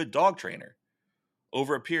really good dog trainer.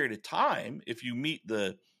 Over a period of time, if you meet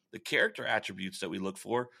the character attributes that we look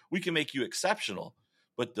for, we can make you exceptional.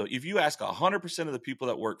 But if you ask 100% of the people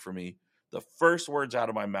that work for me, the first words out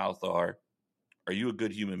of my mouth are you a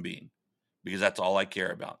good human being? Because that's all I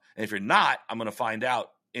care about. And if you're not, I'm going to find out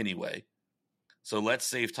anyway. So let's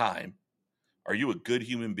save time. Are you a good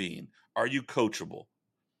human being? Are you coachable?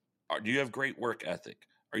 Do you have great work ethic?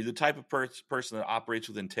 Are you the type of person that operates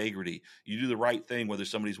with integrity? You do the right thing whether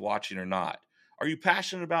somebody's watching or not. Are you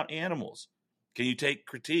passionate about animals? Can you take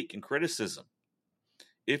critique and criticism?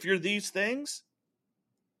 If you're these things,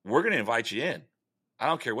 we're going to invite you in. I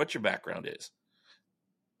don't care what your background is.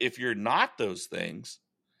 If you're not those things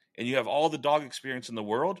and you have all the dog experience in the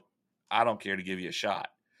world, I don't care to give you a shot.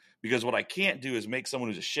 Because what I can't do is make someone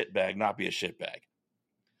who's a shitbag not be a shitbag,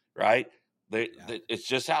 right? It's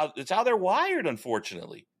just how they're wired,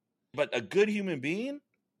 unfortunately. But a good human being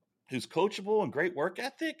who's coachable and great work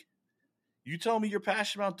ethic, you tell me you're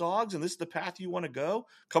passionate about dogs and this is the path you want to go,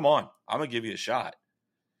 come on, I'm going to give you a shot.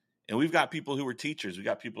 And we've got people who are teachers. We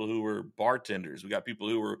got people who are bartenders. We got people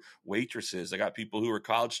who are waitresses. I got people who are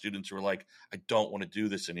college students who are like, I don't want to do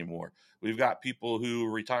this anymore. We've got people who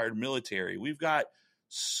are retired military. We've got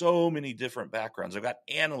so many different backgrounds. I've got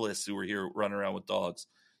analysts who are here running around with dogs.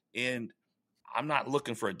 And I'm not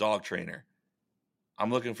looking for a dog trainer. I'm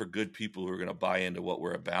looking for good people who are going to buy into what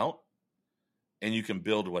we're about. And you can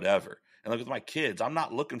build whatever. And look, with my kids, I'm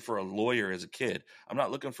not looking for a lawyer as a kid. I'm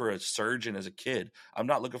not looking for a surgeon as a kid. I'm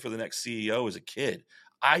not looking for the next CEO as a kid.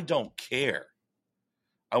 I don't care.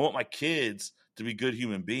 I want my kids to be good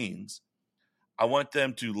human beings. I want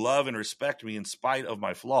them to love and respect me in spite of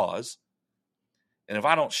my flaws. And if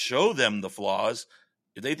I don't show them the flaws,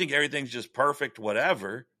 if they think everything's just perfect,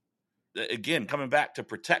 whatever, again, coming back to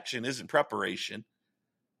protection isn't preparation.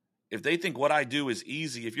 If they think what I do is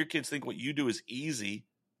easy, if your kids think what you do is easy,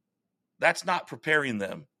 that's not preparing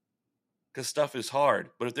them, because stuff is hard.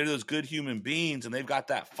 But if they're those good human beings and they've got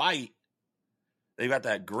that fight, they've got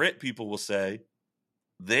that grit, people will say,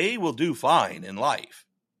 they will do fine in life.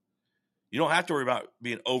 You don't have to worry about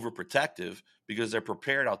being overprotective because they're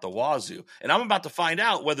prepared out the wazoo. And I'm about to find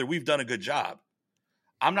out whether we've done a good job.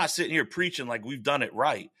 I'm not sitting here preaching like we've done it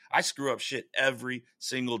right. I screw up shit every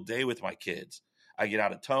single day with my kids. I get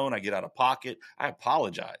out of tone. I get out of pocket. I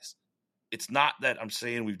apologize. It's not that I'm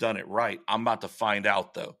saying we've done it right. I'm about to find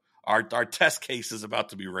out, though. Our test case is about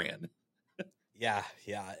to be ran. Yeah.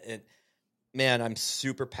 Man, I'm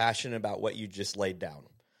super passionate about what you just laid down.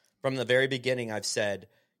 From the very beginning, I've said,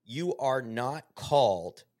 you are not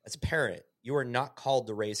called, as a parent, you are not called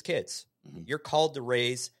to raise kids. Mm-hmm. You're called to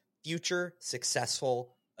raise future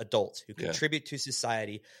successful adults who contribute to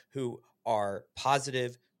society, who are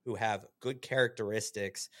positive, who have good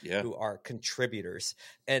characteristics, who are contributors.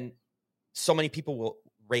 And so many people will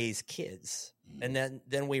raise kids. And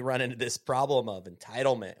then we run into this problem of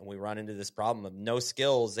entitlement, and we run into this problem of no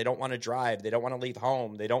skills. They don't want to drive. They don't want to leave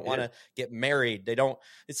home. They don't want to get married.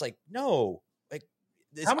 It's like, no. Like,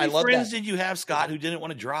 how many friends did you have, Scott, who didn't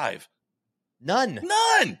want to drive? None.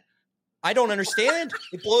 I don't understand.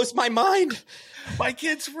 It blows my mind. My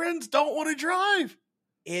kids' friends don't want to drive.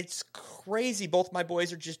 It's crazy. Both my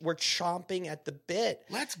boys we're chomping at the bit.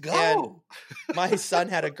 Let's go. And my son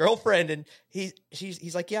had a girlfriend, and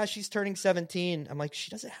he's like, yeah, she's turning 17. I'm like,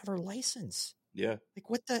 she doesn't have her license. Yeah. Like,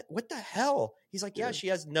 what the hell? He's like, yeah, she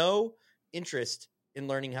has no interest in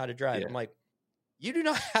learning how to drive. I'm like, you do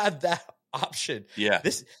not have that option. Yeah.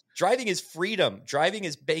 This driving is freedom. Driving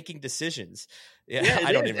is making decisions.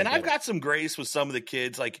 I don't even. And I've got some grace with some of the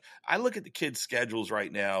kids. Like, I look at the kids' schedules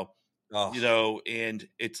right now. And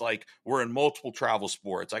it's like we're in multiple travel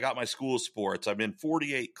sports. I got my school sports. I'm in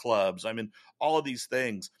 48 clubs. I'm in all of these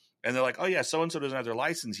things. And they're like, oh, yeah, so-and-so doesn't have their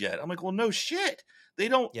license yet. I'm like, well, no shit. They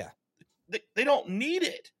don't. Yeah. They don't need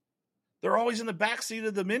it. They're always in the backseat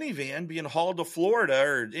of the minivan being hauled to Florida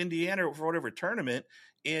or Indiana for whatever tournament.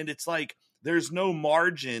 And it's like there's no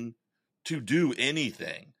margin to do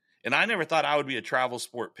anything. And I never thought I would be a travel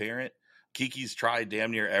sport parent. Kiki's tried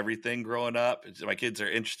damn near everything growing up. My kids are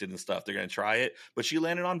interested in stuff. They're going to try it. But she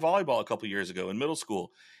landed on volleyball a couple years ago in middle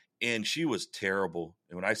school, and she was terrible.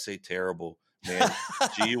 And when I say terrible, man,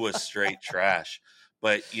 she was straight trash.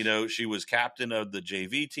 But, she was captain of the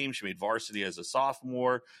JV team. She made varsity as a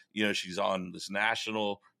sophomore. She's on this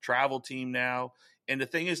national travel team now. And the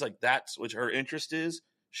thing is, like, that's what her interest is.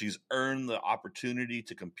 She's earned the opportunity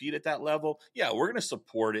to compete at that level. Yeah, we're going to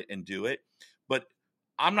support it and do it. But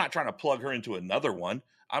I'm not trying to plug her into another one.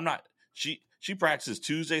 I'm not. She practices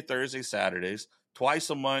Tuesday, Thursday, Saturdays. Twice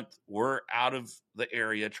a month, we're out of the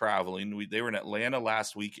area traveling. They were in Atlanta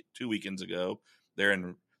last week, 2 weekends ago. They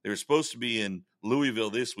were supposed to be in Louisville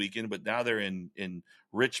this weekend, but now they're in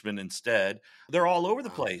Richmond instead. They're all over the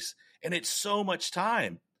place, and it's so much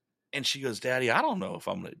time. And she goes, Daddy, I don't know if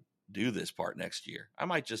I'm going to do this part next year. I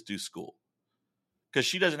might just do school, because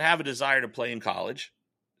she doesn't have a desire to play in college.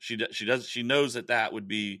 She knows that would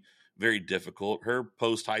be very difficult. Her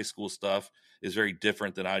post-high school stuff is very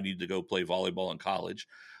different than I need to go play volleyball in college.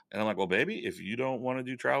 And I'm like, well, baby, if you don't want to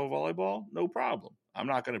do travel volleyball, no problem. I'm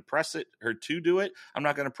not going to press her to do it. I'm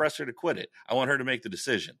not going to press her to quit it. I want her to make the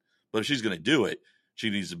decision. But if she's going to do it, she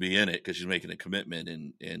needs to be in it because she's making a commitment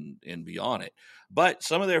and be on it. But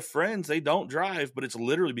some of their friends, they don't drive, but it's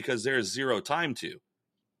literally because there's zero time to.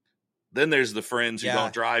 Then there's the friends who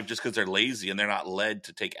don't drive just because they're lazy and they're not led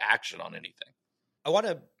to take action on anything. I want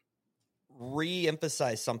to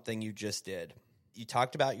re-emphasize something you just did. You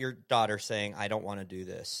talked about your daughter saying, I don't want to do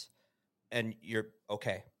this. And you're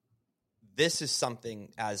okay. This is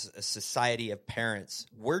something as a society of parents,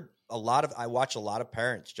 I watch a lot of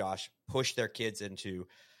parents, Josh, push their kids into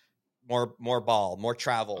more ball, more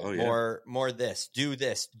travel, more this, do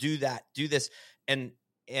that, do this. And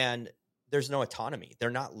there's no autonomy. They're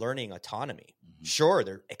not learning autonomy. Mm-hmm. Sure,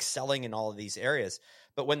 they're excelling in all of these areas,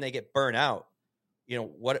 but when they get burnt out,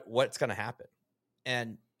 what's going to happen?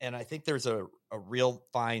 And I think there's a real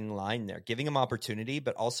fine line there, giving them opportunity,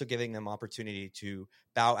 but also giving them opportunity to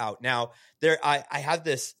bow out. Now, I have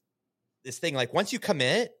this thing, like, once you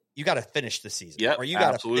commit, you got to finish the season. Yeah, or you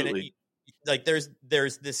got to finish. Like,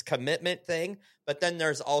 there's this commitment thing, but then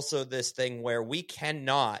there's also this thing where we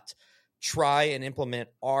cannot try and implement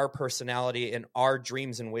our personality and our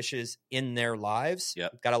dreams and wishes in their lives.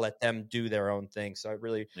 Yep. We've got to let them do their own thing. So I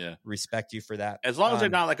really respect you for that. As long as they're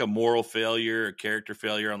not like a moral failure or character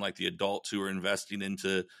failure on like the adults who are investing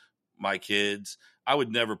into my kids. I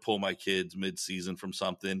would never pull my kids mid-season from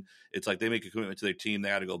something. It's like they make a commitment to their team, they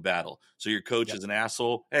got to go battle. So your coach is an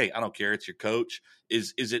asshole. Hey, I don't care. It's your coach.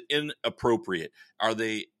 Is it inappropriate? Are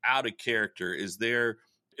they out of character? If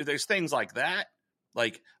there's things like that,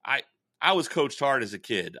 like I was coached hard as a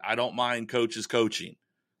kid. I don't mind coaches coaching.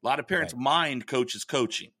 A lot of parents mind coaches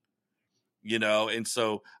coaching, and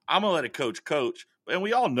so I'm going to let a coach, and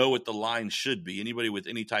we all know what the line should be, anybody with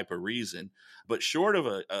any type of reason, but short of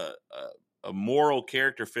a moral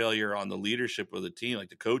character failure on the leadership of the team, like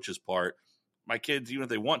the coach's part, my kids, even if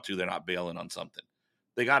they want to, they're not bailing on something.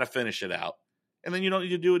 They got to finish it out. And then you don't need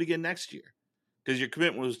to do it again next year because your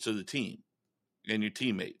commitment was to the team and your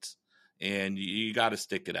teammates, and you got to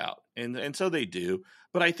stick it out. And so they do.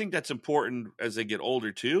 But I think that's important as they get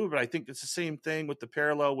older too. But I think it's the same thing with the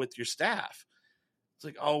parallel with your staff. It's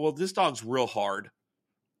like, oh, well, this dog's real hard.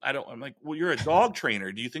 I'm like, well, you're a dog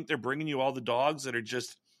trainer. Do you think they're bringing you all the dogs that are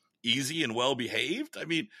just easy and well behaved? I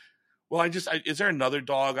mean, well, is there another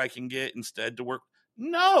dog I can get instead to work?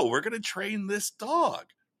 No, we're going to train this dog.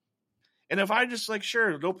 And if I just like,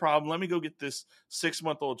 sure, no problem. Let me go get this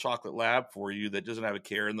 6-month-old chocolate lab for you that doesn't have a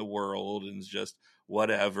care in the world and is just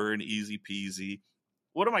whatever and easy peasy.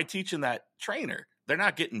 What am I teaching that trainer? They're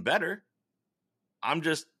not getting better. I'm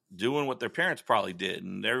just doing what their parents probably did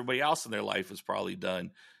and everybody else in their life has probably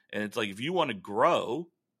done. And it's like, if you want to grow,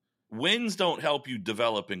 wins don't help you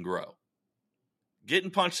develop and grow.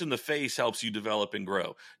 Getting punched in the face helps you develop and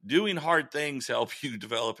grow. Doing hard things helps you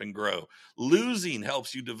develop and grow. Losing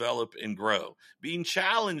helps you develop and grow. Being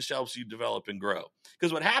challenged helps you develop and grow.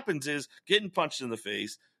 Because what happens is getting punched in the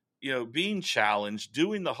face, being challenged,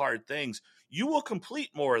 doing the hard things, you will complete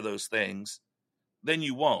more of those things than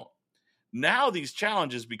you won't. Now these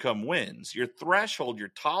challenges become wins. Your threshold, your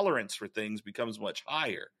tolerance for things becomes much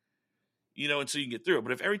higher. And so you can get through it.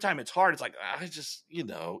 But if every time it's hard, it's like, I just,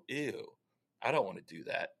 ew, I don't want to do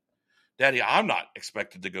that. Daddy, I'm not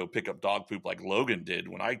expected to go pick up dog poop like Logan did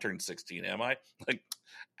when I turned 16, am I? Like,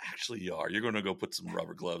 actually you are. You're going to go put some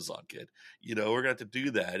rubber gloves on, kid. We're going to have to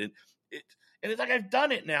do that. And it's like, I've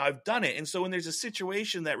done it now. I've done it. And so when there's a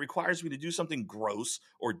situation that requires me to do something gross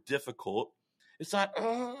or difficult, it's not,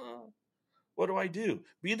 what do I do?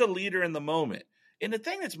 Be the leader in the moment. And the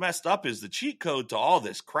thing that's messed up is the cheat code to all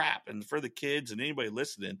this crap. And for the kids and anybody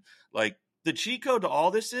listening, like the cheat code to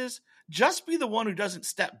all this is just be the one who doesn't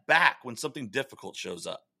step back when something difficult shows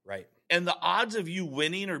up. Right. And the odds of you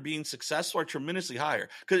winning or being successful are tremendously higher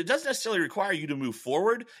because it doesn't necessarily require you to move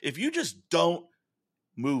forward. If you just don't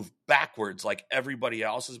move backwards like everybody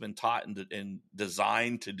else has been taught and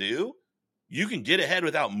designed to do, you can get ahead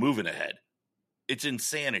without moving ahead. It's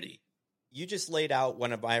insanity. You just laid out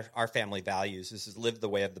one of our family values. This is live the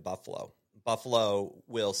way of the buffalo. Buffalo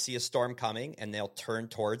will see a storm coming and they'll turn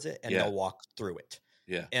towards it and they'll walk through it.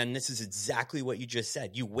 Yeah. And this is exactly what you just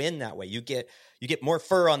said. You win that way. You get more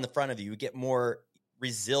fur on the front of you. You get more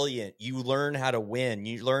resilient. You learn how to win.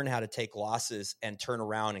 You learn how to take losses and turn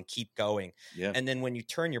around and keep going. Yeah. And then when you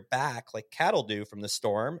turn your back like cattle do from the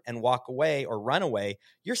storm and walk away or run away,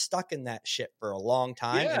 you're stuck in that shit for a long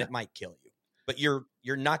time and it might kill you. But you're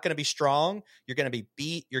not going to be strong. You're going to be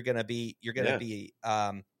beat. You're going to be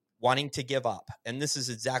wanting to give up. And this is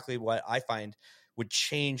exactly what I find would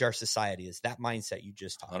change our society is that mindset you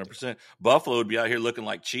just talked 100%. about. Buffalo would be out here looking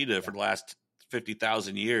like cheetah for the last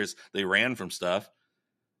 50,000 years. They ran from stuff,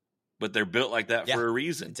 but they're built like that for a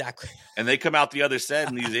reason. Exactly. And they come out the other side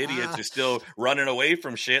and these idiots are still running away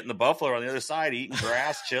from shit. And the buffalo are on the other side, eating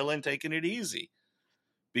grass, chilling, taking it easy.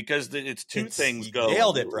 Because it's two things go.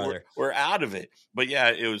 Nailed it, brother. We're out of it. But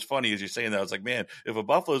yeah, it was funny as you're saying that. I was like, man, if a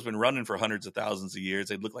buffalo's been running for hundreds of thousands of years,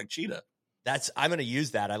 they'd look like cheetah. I'm going to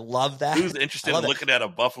use that. I love that. Who's interested in looking at a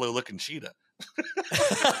buffalo-looking cheetah?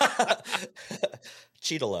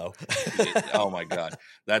 Cheetalo. Oh my God,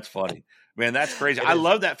 that's funny, man. That's crazy. I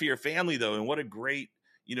love that for your family though, and what a great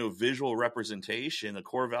visual representation, a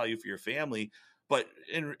core value for your family. But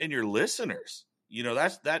in your listeners,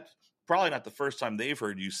 that's probably not the first time they've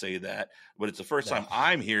heard you say that, but it's the first time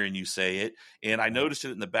I'm hearing you say it. And I noticed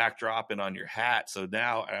it in the backdrop and on your hat. So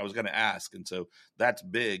now I was going to ask. And so that's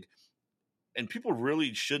big. And people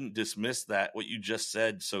really shouldn't dismiss what you just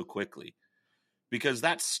said so quickly, because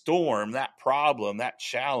that storm, that problem, that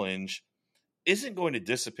challenge isn't going to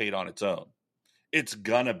dissipate on its own. It's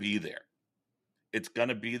going to be there. It's going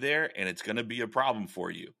to be there and it's going to be a problem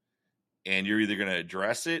for you. And you're either going to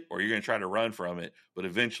address it or you're going to try to run from it, but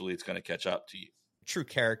eventually it's going to catch up to you. True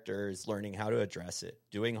character is learning how to address it,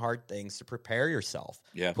 doing hard things to prepare yourself,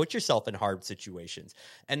 Yeah. Put yourself in hard situations.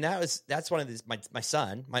 And that's one of these, my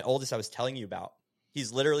son, my oldest I was telling you about,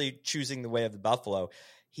 he's literally choosing the way of the buffalo.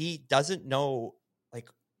 He doesn't know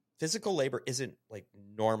physical labor isn't like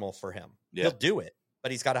normal for him. Yeah. He'll do it,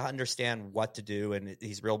 but he's got to understand what to do. And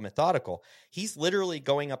he's real methodical. He's literally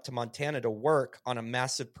going up to Montana to work on a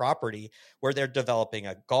massive property where they're developing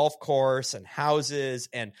a golf course and houses.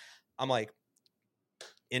 And I'm like,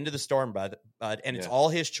 into the storm, bud. And it's all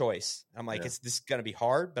his choice. I'm like, this is going to be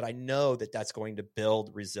hard, but I know that that's going to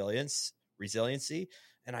build resiliency.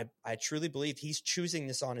 And I truly believe he's choosing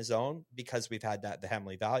this on his own because we've had the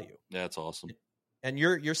family value. Yeah, that's awesome. And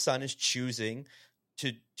your son is choosing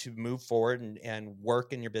to move forward and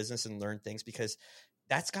work in your business and learn things, because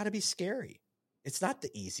that's got to be scary. It's not the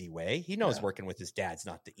easy way. He knows working with his dad's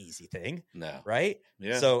not the easy thing. No. Right.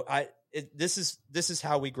 Yeah. So this is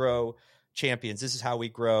how we grow champions. This is how we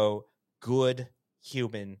grow good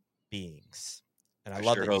human beings. And I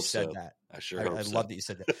love that you said that. I love that you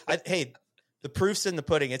said that. Hey, the proof's in the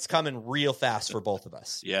pudding. It's coming real fast for both of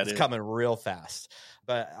us. Yeah, it's coming real fast.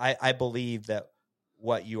 But I believe that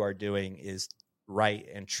what you are doing is right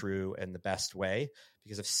and true and the best way,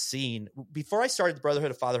 because I've seen, before I started the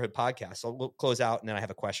Brotherhood of Fatherhood podcast, we'll close out and then I have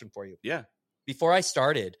a question for you. Yeah. Before I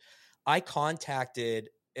started, I contacted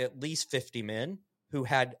at least 50 men who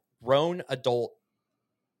had grown adult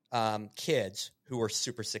kids who were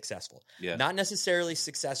super successful. Yeah. Not necessarily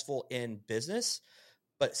successful in business,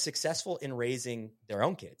 but successful in raising their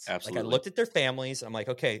own kids. Absolutely. Like, I looked at their families. And I'm like,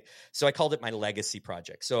 okay. So I called it my legacy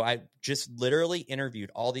project. So I just literally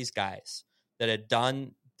interviewed all these guys that had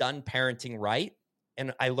done parenting right.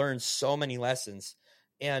 And I learned so many lessons.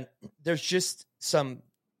 And there's just some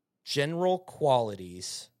general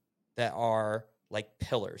qualities that are like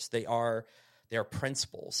pillars. They are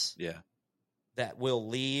principles. Yeah. That will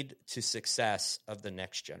lead to success of the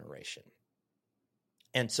next generation.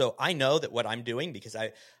 And so I know that what I'm doing, because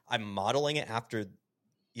I'm modeling it after,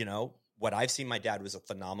 what I've seen. My dad was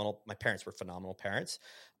my parents were phenomenal parents.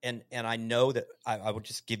 And I know that I would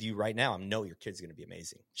just give you right now, I know your kid's going to be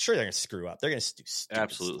amazing. Sure, they're going to screw up. They're going to do stupid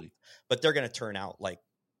Absolutely stuff, but they're going to turn out like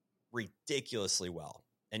ridiculously well.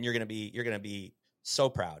 And you're going to be so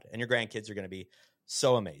proud, and your grandkids are going to be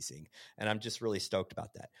so amazing. And I'm just really stoked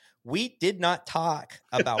about that. We did not talk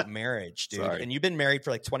about marriage, dude. Sorry. And you've been married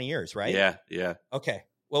for like 20 years, right? Yeah. Yeah. Okay.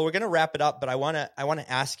 Well, we're going to wrap it up, but I want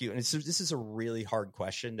to ask you, and this is a really hard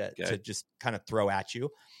question to just kind of throw at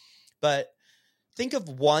you, but think of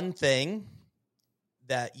one thing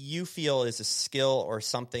that you feel is a skill or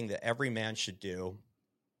something that every man should do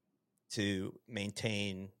to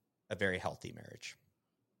maintain a very healthy marriage.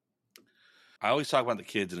 I always talk about the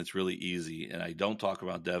kids, and it's really easy. And I don't talk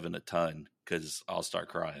about Devin a ton because I'll start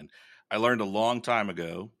crying. I learned a long time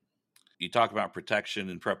ago. You talk about protection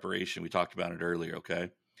and preparation. We talked about it earlier,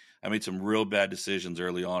 okay? I made some real bad decisions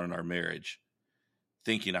early on in our marriage,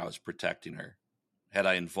 thinking I was protecting her. Had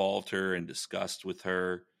I involved her and discussed with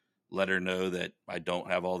her, let her know that I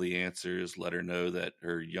don't have all the answers, let her know that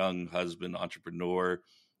her young husband, entrepreneur,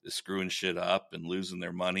 is screwing shit up and losing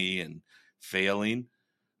their money and failing,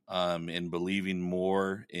 and believing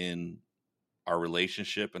more in our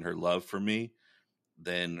relationship and her love for me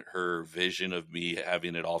than her vision of me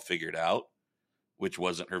having it all figured out, which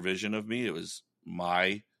wasn't her vision of me. It was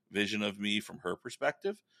my vision of me from her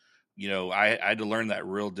perspective. I had to learn that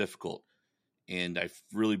real difficult. And I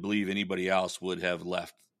really believe anybody else would have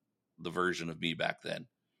left the version of me back then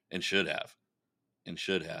and should have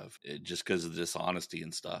just because of dishonesty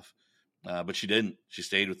and stuff. But she didn't. She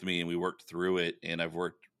stayed with me and we worked through it. And I've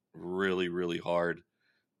worked really, really hard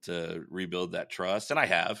to rebuild that trust. And I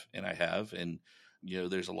have. And,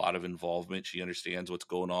 there's a lot of involvement. She understands what's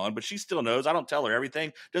going on, but she still knows. I don't tell her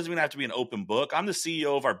everything. Doesn't mean I have to be an open book. I'm the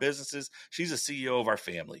CEO of our businesses. She's the CEO of our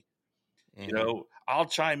family. Mm-hmm. I'll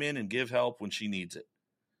chime in and give help when she needs it.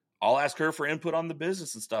 I'll ask her for input on the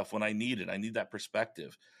business and stuff when I need it. I need that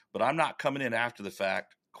perspective. But I'm not coming in after the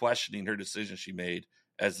fact questioning her decision she made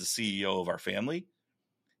as the CEO of our family.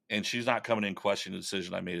 And she's not coming in questioning the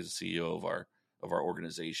decision I made as the CEO of our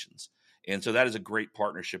organizations. And so that is a great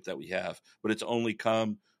partnership that we have, but it's only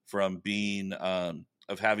come from being,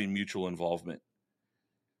 of having mutual involvement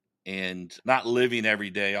and not living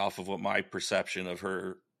every day off of what my perception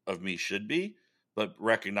of me should be, but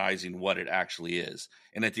recognizing what it actually is.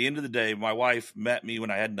 And at the end of the day, my wife met me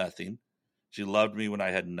when I had nothing. She loved me when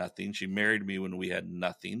I had nothing. She married me when we had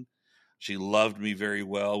nothing. She loved me very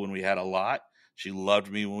well when we had a lot. She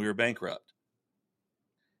loved me when we were bankrupt.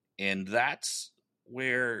 And that's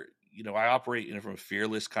where, I operate from a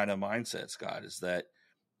fearless kind of mindset, Scott, is that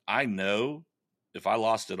I know if I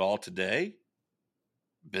lost it all today,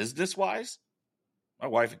 business-wise, my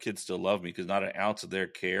wife and kids still love me because not an ounce of their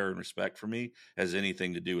care and respect for me has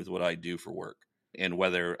anything to do with what I do for work and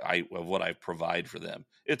what I provide for them.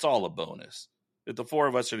 It's all a bonus. If the four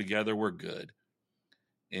of us are together, we're good.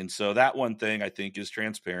 And so that one thing I think is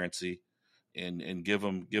transparency, and give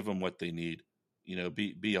them what they need. You know,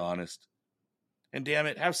 be honest, and damn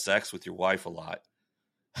it, have sex with your wife a lot.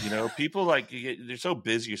 You know, people like they're so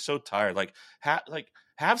busy, you're so tired. Like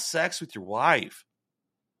have sex with your wife.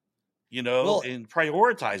 You know, Well, and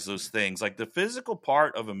prioritize those things, like the physical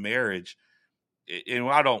part of a marriage. And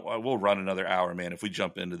we'll run another hour, man, if we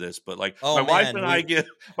jump into this. But like my wife and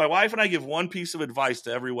I give one piece of advice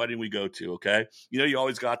to every wedding we go to. Okay, you know, you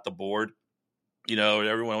always got the board. You know,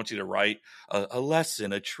 everyone wants you to write a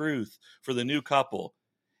lesson, a truth for the new couple.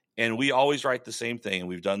 And we always write the same thing. And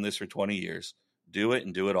we've done this for 20 years. Do it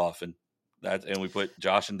and do it often. And we put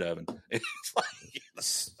Josh and Devin. It's like,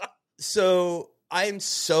 so I'm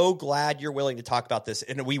so glad you're willing to talk about this.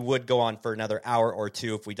 And we would go on for another hour or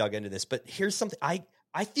two if we dug into this. But here's something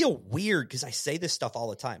I feel weird because I say this stuff all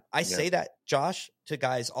the time. I say that, Josh, to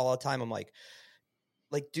guys all the time. I'm like,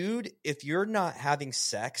 dude, if you're not having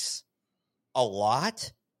sex a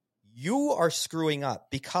lot, you are screwing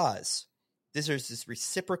up, because there's this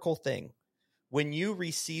reciprocal thing. When you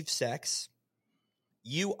receive sex,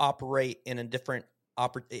 you operate in a different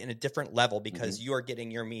level, because you are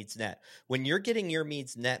getting your needs met. When you're getting your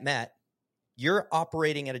needs met, you're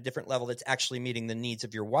operating at a different level that's actually meeting the needs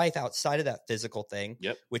of your wife outside of that physical thing,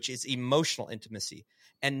 which is emotional intimacy.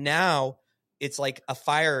 And now it's like a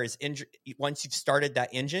fire is once you've started that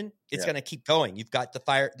engine, it's going to keep going. You've got the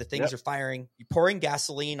fire, the things are firing, you're pouring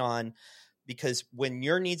gasoline on, because when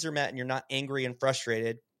your needs are met and you're not angry and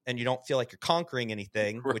frustrated and you don't feel like you're conquering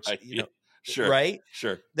anything, which, you know, right?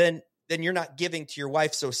 Sure. Then you're not giving to your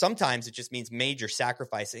wife. So sometimes it just means major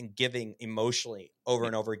sacrifice and giving emotionally over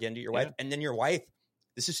and over again to your wife. And then your wife,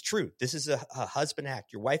 this is true. This is a husband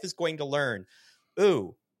act. Your wife is going to learn,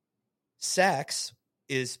 ooh, sex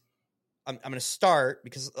is, I'm going to start,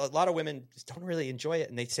 because a lot of women just don't really enjoy it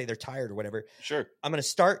and they say they're tired or whatever. Sure. I'm going to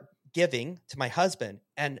start giving to my husband,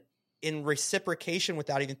 and in reciprocation,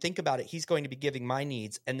 without even think about it, he's going to be giving my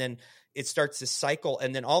needs. And then it starts this cycle.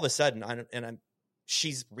 And then all of a sudden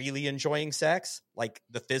she's really enjoying sex, like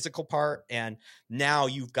the physical part. And now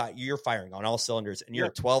you're firing on all cylinders, and you're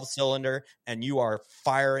a 12 cylinder and you are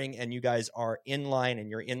firing, and you guys are in line and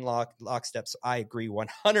you're in lockstep. So I agree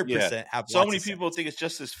 100%. Have so many people think it's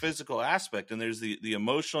just this physical aspect, and there's the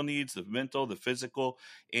emotional needs, the mental, the physical,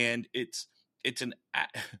 and it's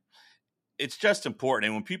just important.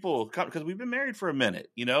 And when people come, because we've been married for a minute,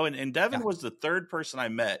 you know, and Devin was the third person I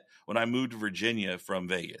met when I moved to Virginia from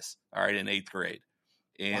Vegas, all right, in 8th grade.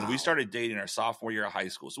 And we started dating our sophomore year of high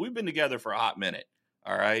school. So we've been together for a hot minute.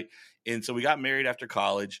 All right. And so we got married after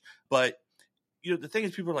college. But, you know, the thing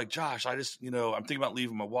is, people are like, Josh, I'm thinking about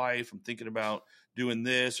leaving my wife. I'm thinking about doing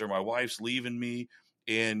this, or my wife's leaving me.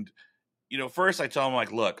 And, you know, first I tell them,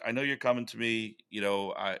 like, look, I know you're coming to me. You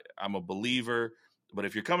know, I'm a believer. But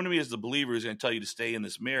if you're coming to me as the believer who's going to tell you to stay in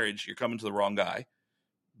this marriage, you're coming to the wrong guy,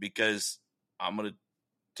 because I'm going to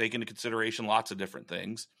take into consideration lots of different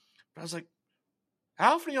things. But I was like,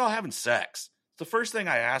 how often are y'all having sex? It's the first thing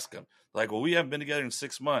I ask them. Like, well, we haven't been together in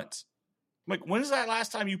 6 months. I'm like, when is that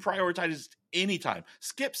last time you prioritized any time?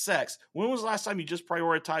 Skip sex. When was the last time you just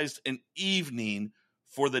prioritized an evening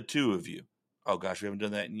for the two of you? Oh, gosh, we haven't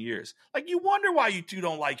done that in years. Like, you wonder why you two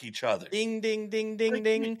don't like each other. Ding, ding, ding, ding, like,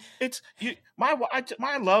 ding.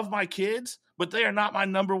 I love my kids, but they are not my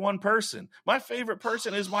number one person. My favorite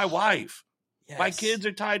person is my wife. Yes. My kids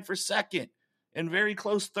are tied for second. And very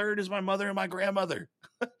close third is my mother and my grandmother.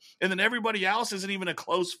 And then everybody else isn't even a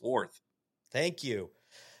close fourth. Thank you.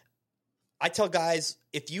 I tell guys,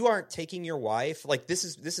 if you aren't taking your wife, like this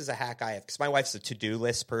is a hack I have, because my wife's a to-do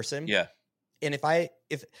list person. Yeah. And I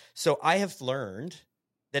have learned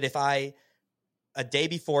that if I a day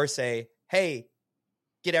before say, hey,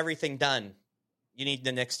 get everything done, you need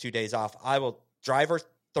the next 2 days off, I will drive her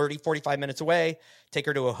 30, 45 minutes away, take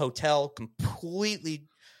her to a hotel, completely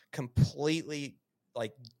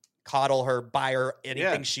like coddle her, buy her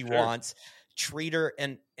anything she wants, treat her.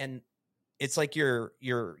 And it's like you're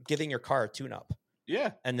giving your car a tune up.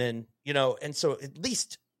 Yeah. And then, you know, and so at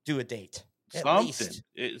least do a date. Something.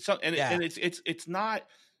 And it's not,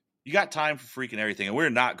 you got time for freaking everything. And we're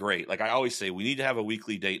not great. Like I always say, we need to have a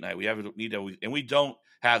weekly date night. And we don't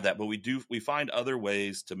have that, but we find other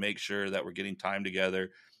ways to make sure that we're getting time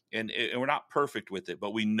together, and we're not perfect with it,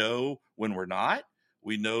 but we know when we're not.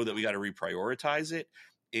 We know that we got to reprioritize it,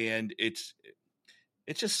 and it's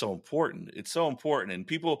just so important. It's so important, and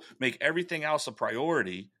people make everything else a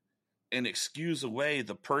priority and excuse away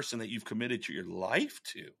the person that you've committed to your life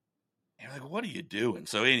to. you're like, what are you doing?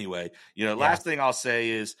 So anyway, last thing I'll say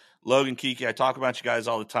is, Logan, Kiki, I talk about you guys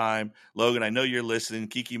all the time. Logan, I know you're listening.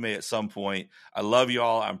 Kiki may at some point. I love you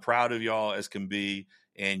all. I'm proud of y'all as can be.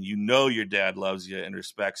 And your dad loves you and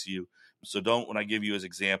respects you. So when I give you as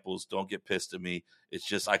examples, don't get pissed at me. It's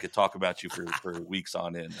just I could talk about you for weeks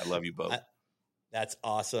on end. I love you both. That's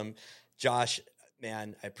awesome. Josh,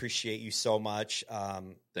 man, I appreciate you so much.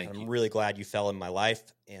 Thank you. I'm really glad you fell in my life,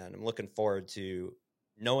 and I'm looking forward to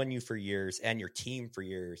knowing you for years and your team for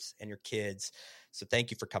years and your kids. So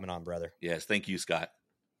thank you for coming on, brother. Yes. Thank you, Scott.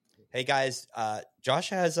 Hey guys, Josh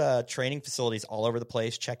has training facilities all over the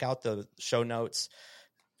place. Check out the show notes,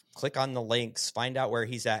 click on the links, find out where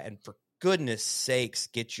he's at. And for goodness sakes,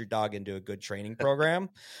 get your dog into a good training program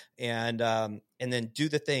and then do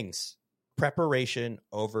the things. Preparation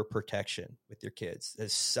over protection with your kids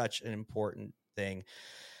is such an important thing.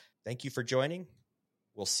 Thank you for joining.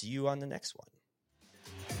 We'll see you on the next one.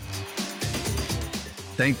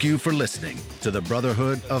 Thank you for listening to the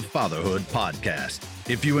Brotherhood of Fatherhood podcast.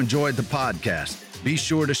 If you enjoyed the podcast, be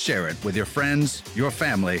sure to share it with your friends, your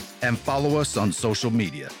family, and follow us on social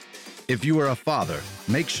media. If you are a father,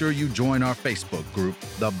 make sure you join our Facebook group,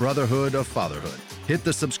 the Brotherhood of Fatherhood. Hit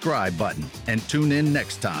the subscribe button and tune in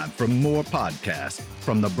next time for more podcasts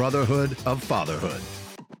from the Brotherhood of Fatherhood.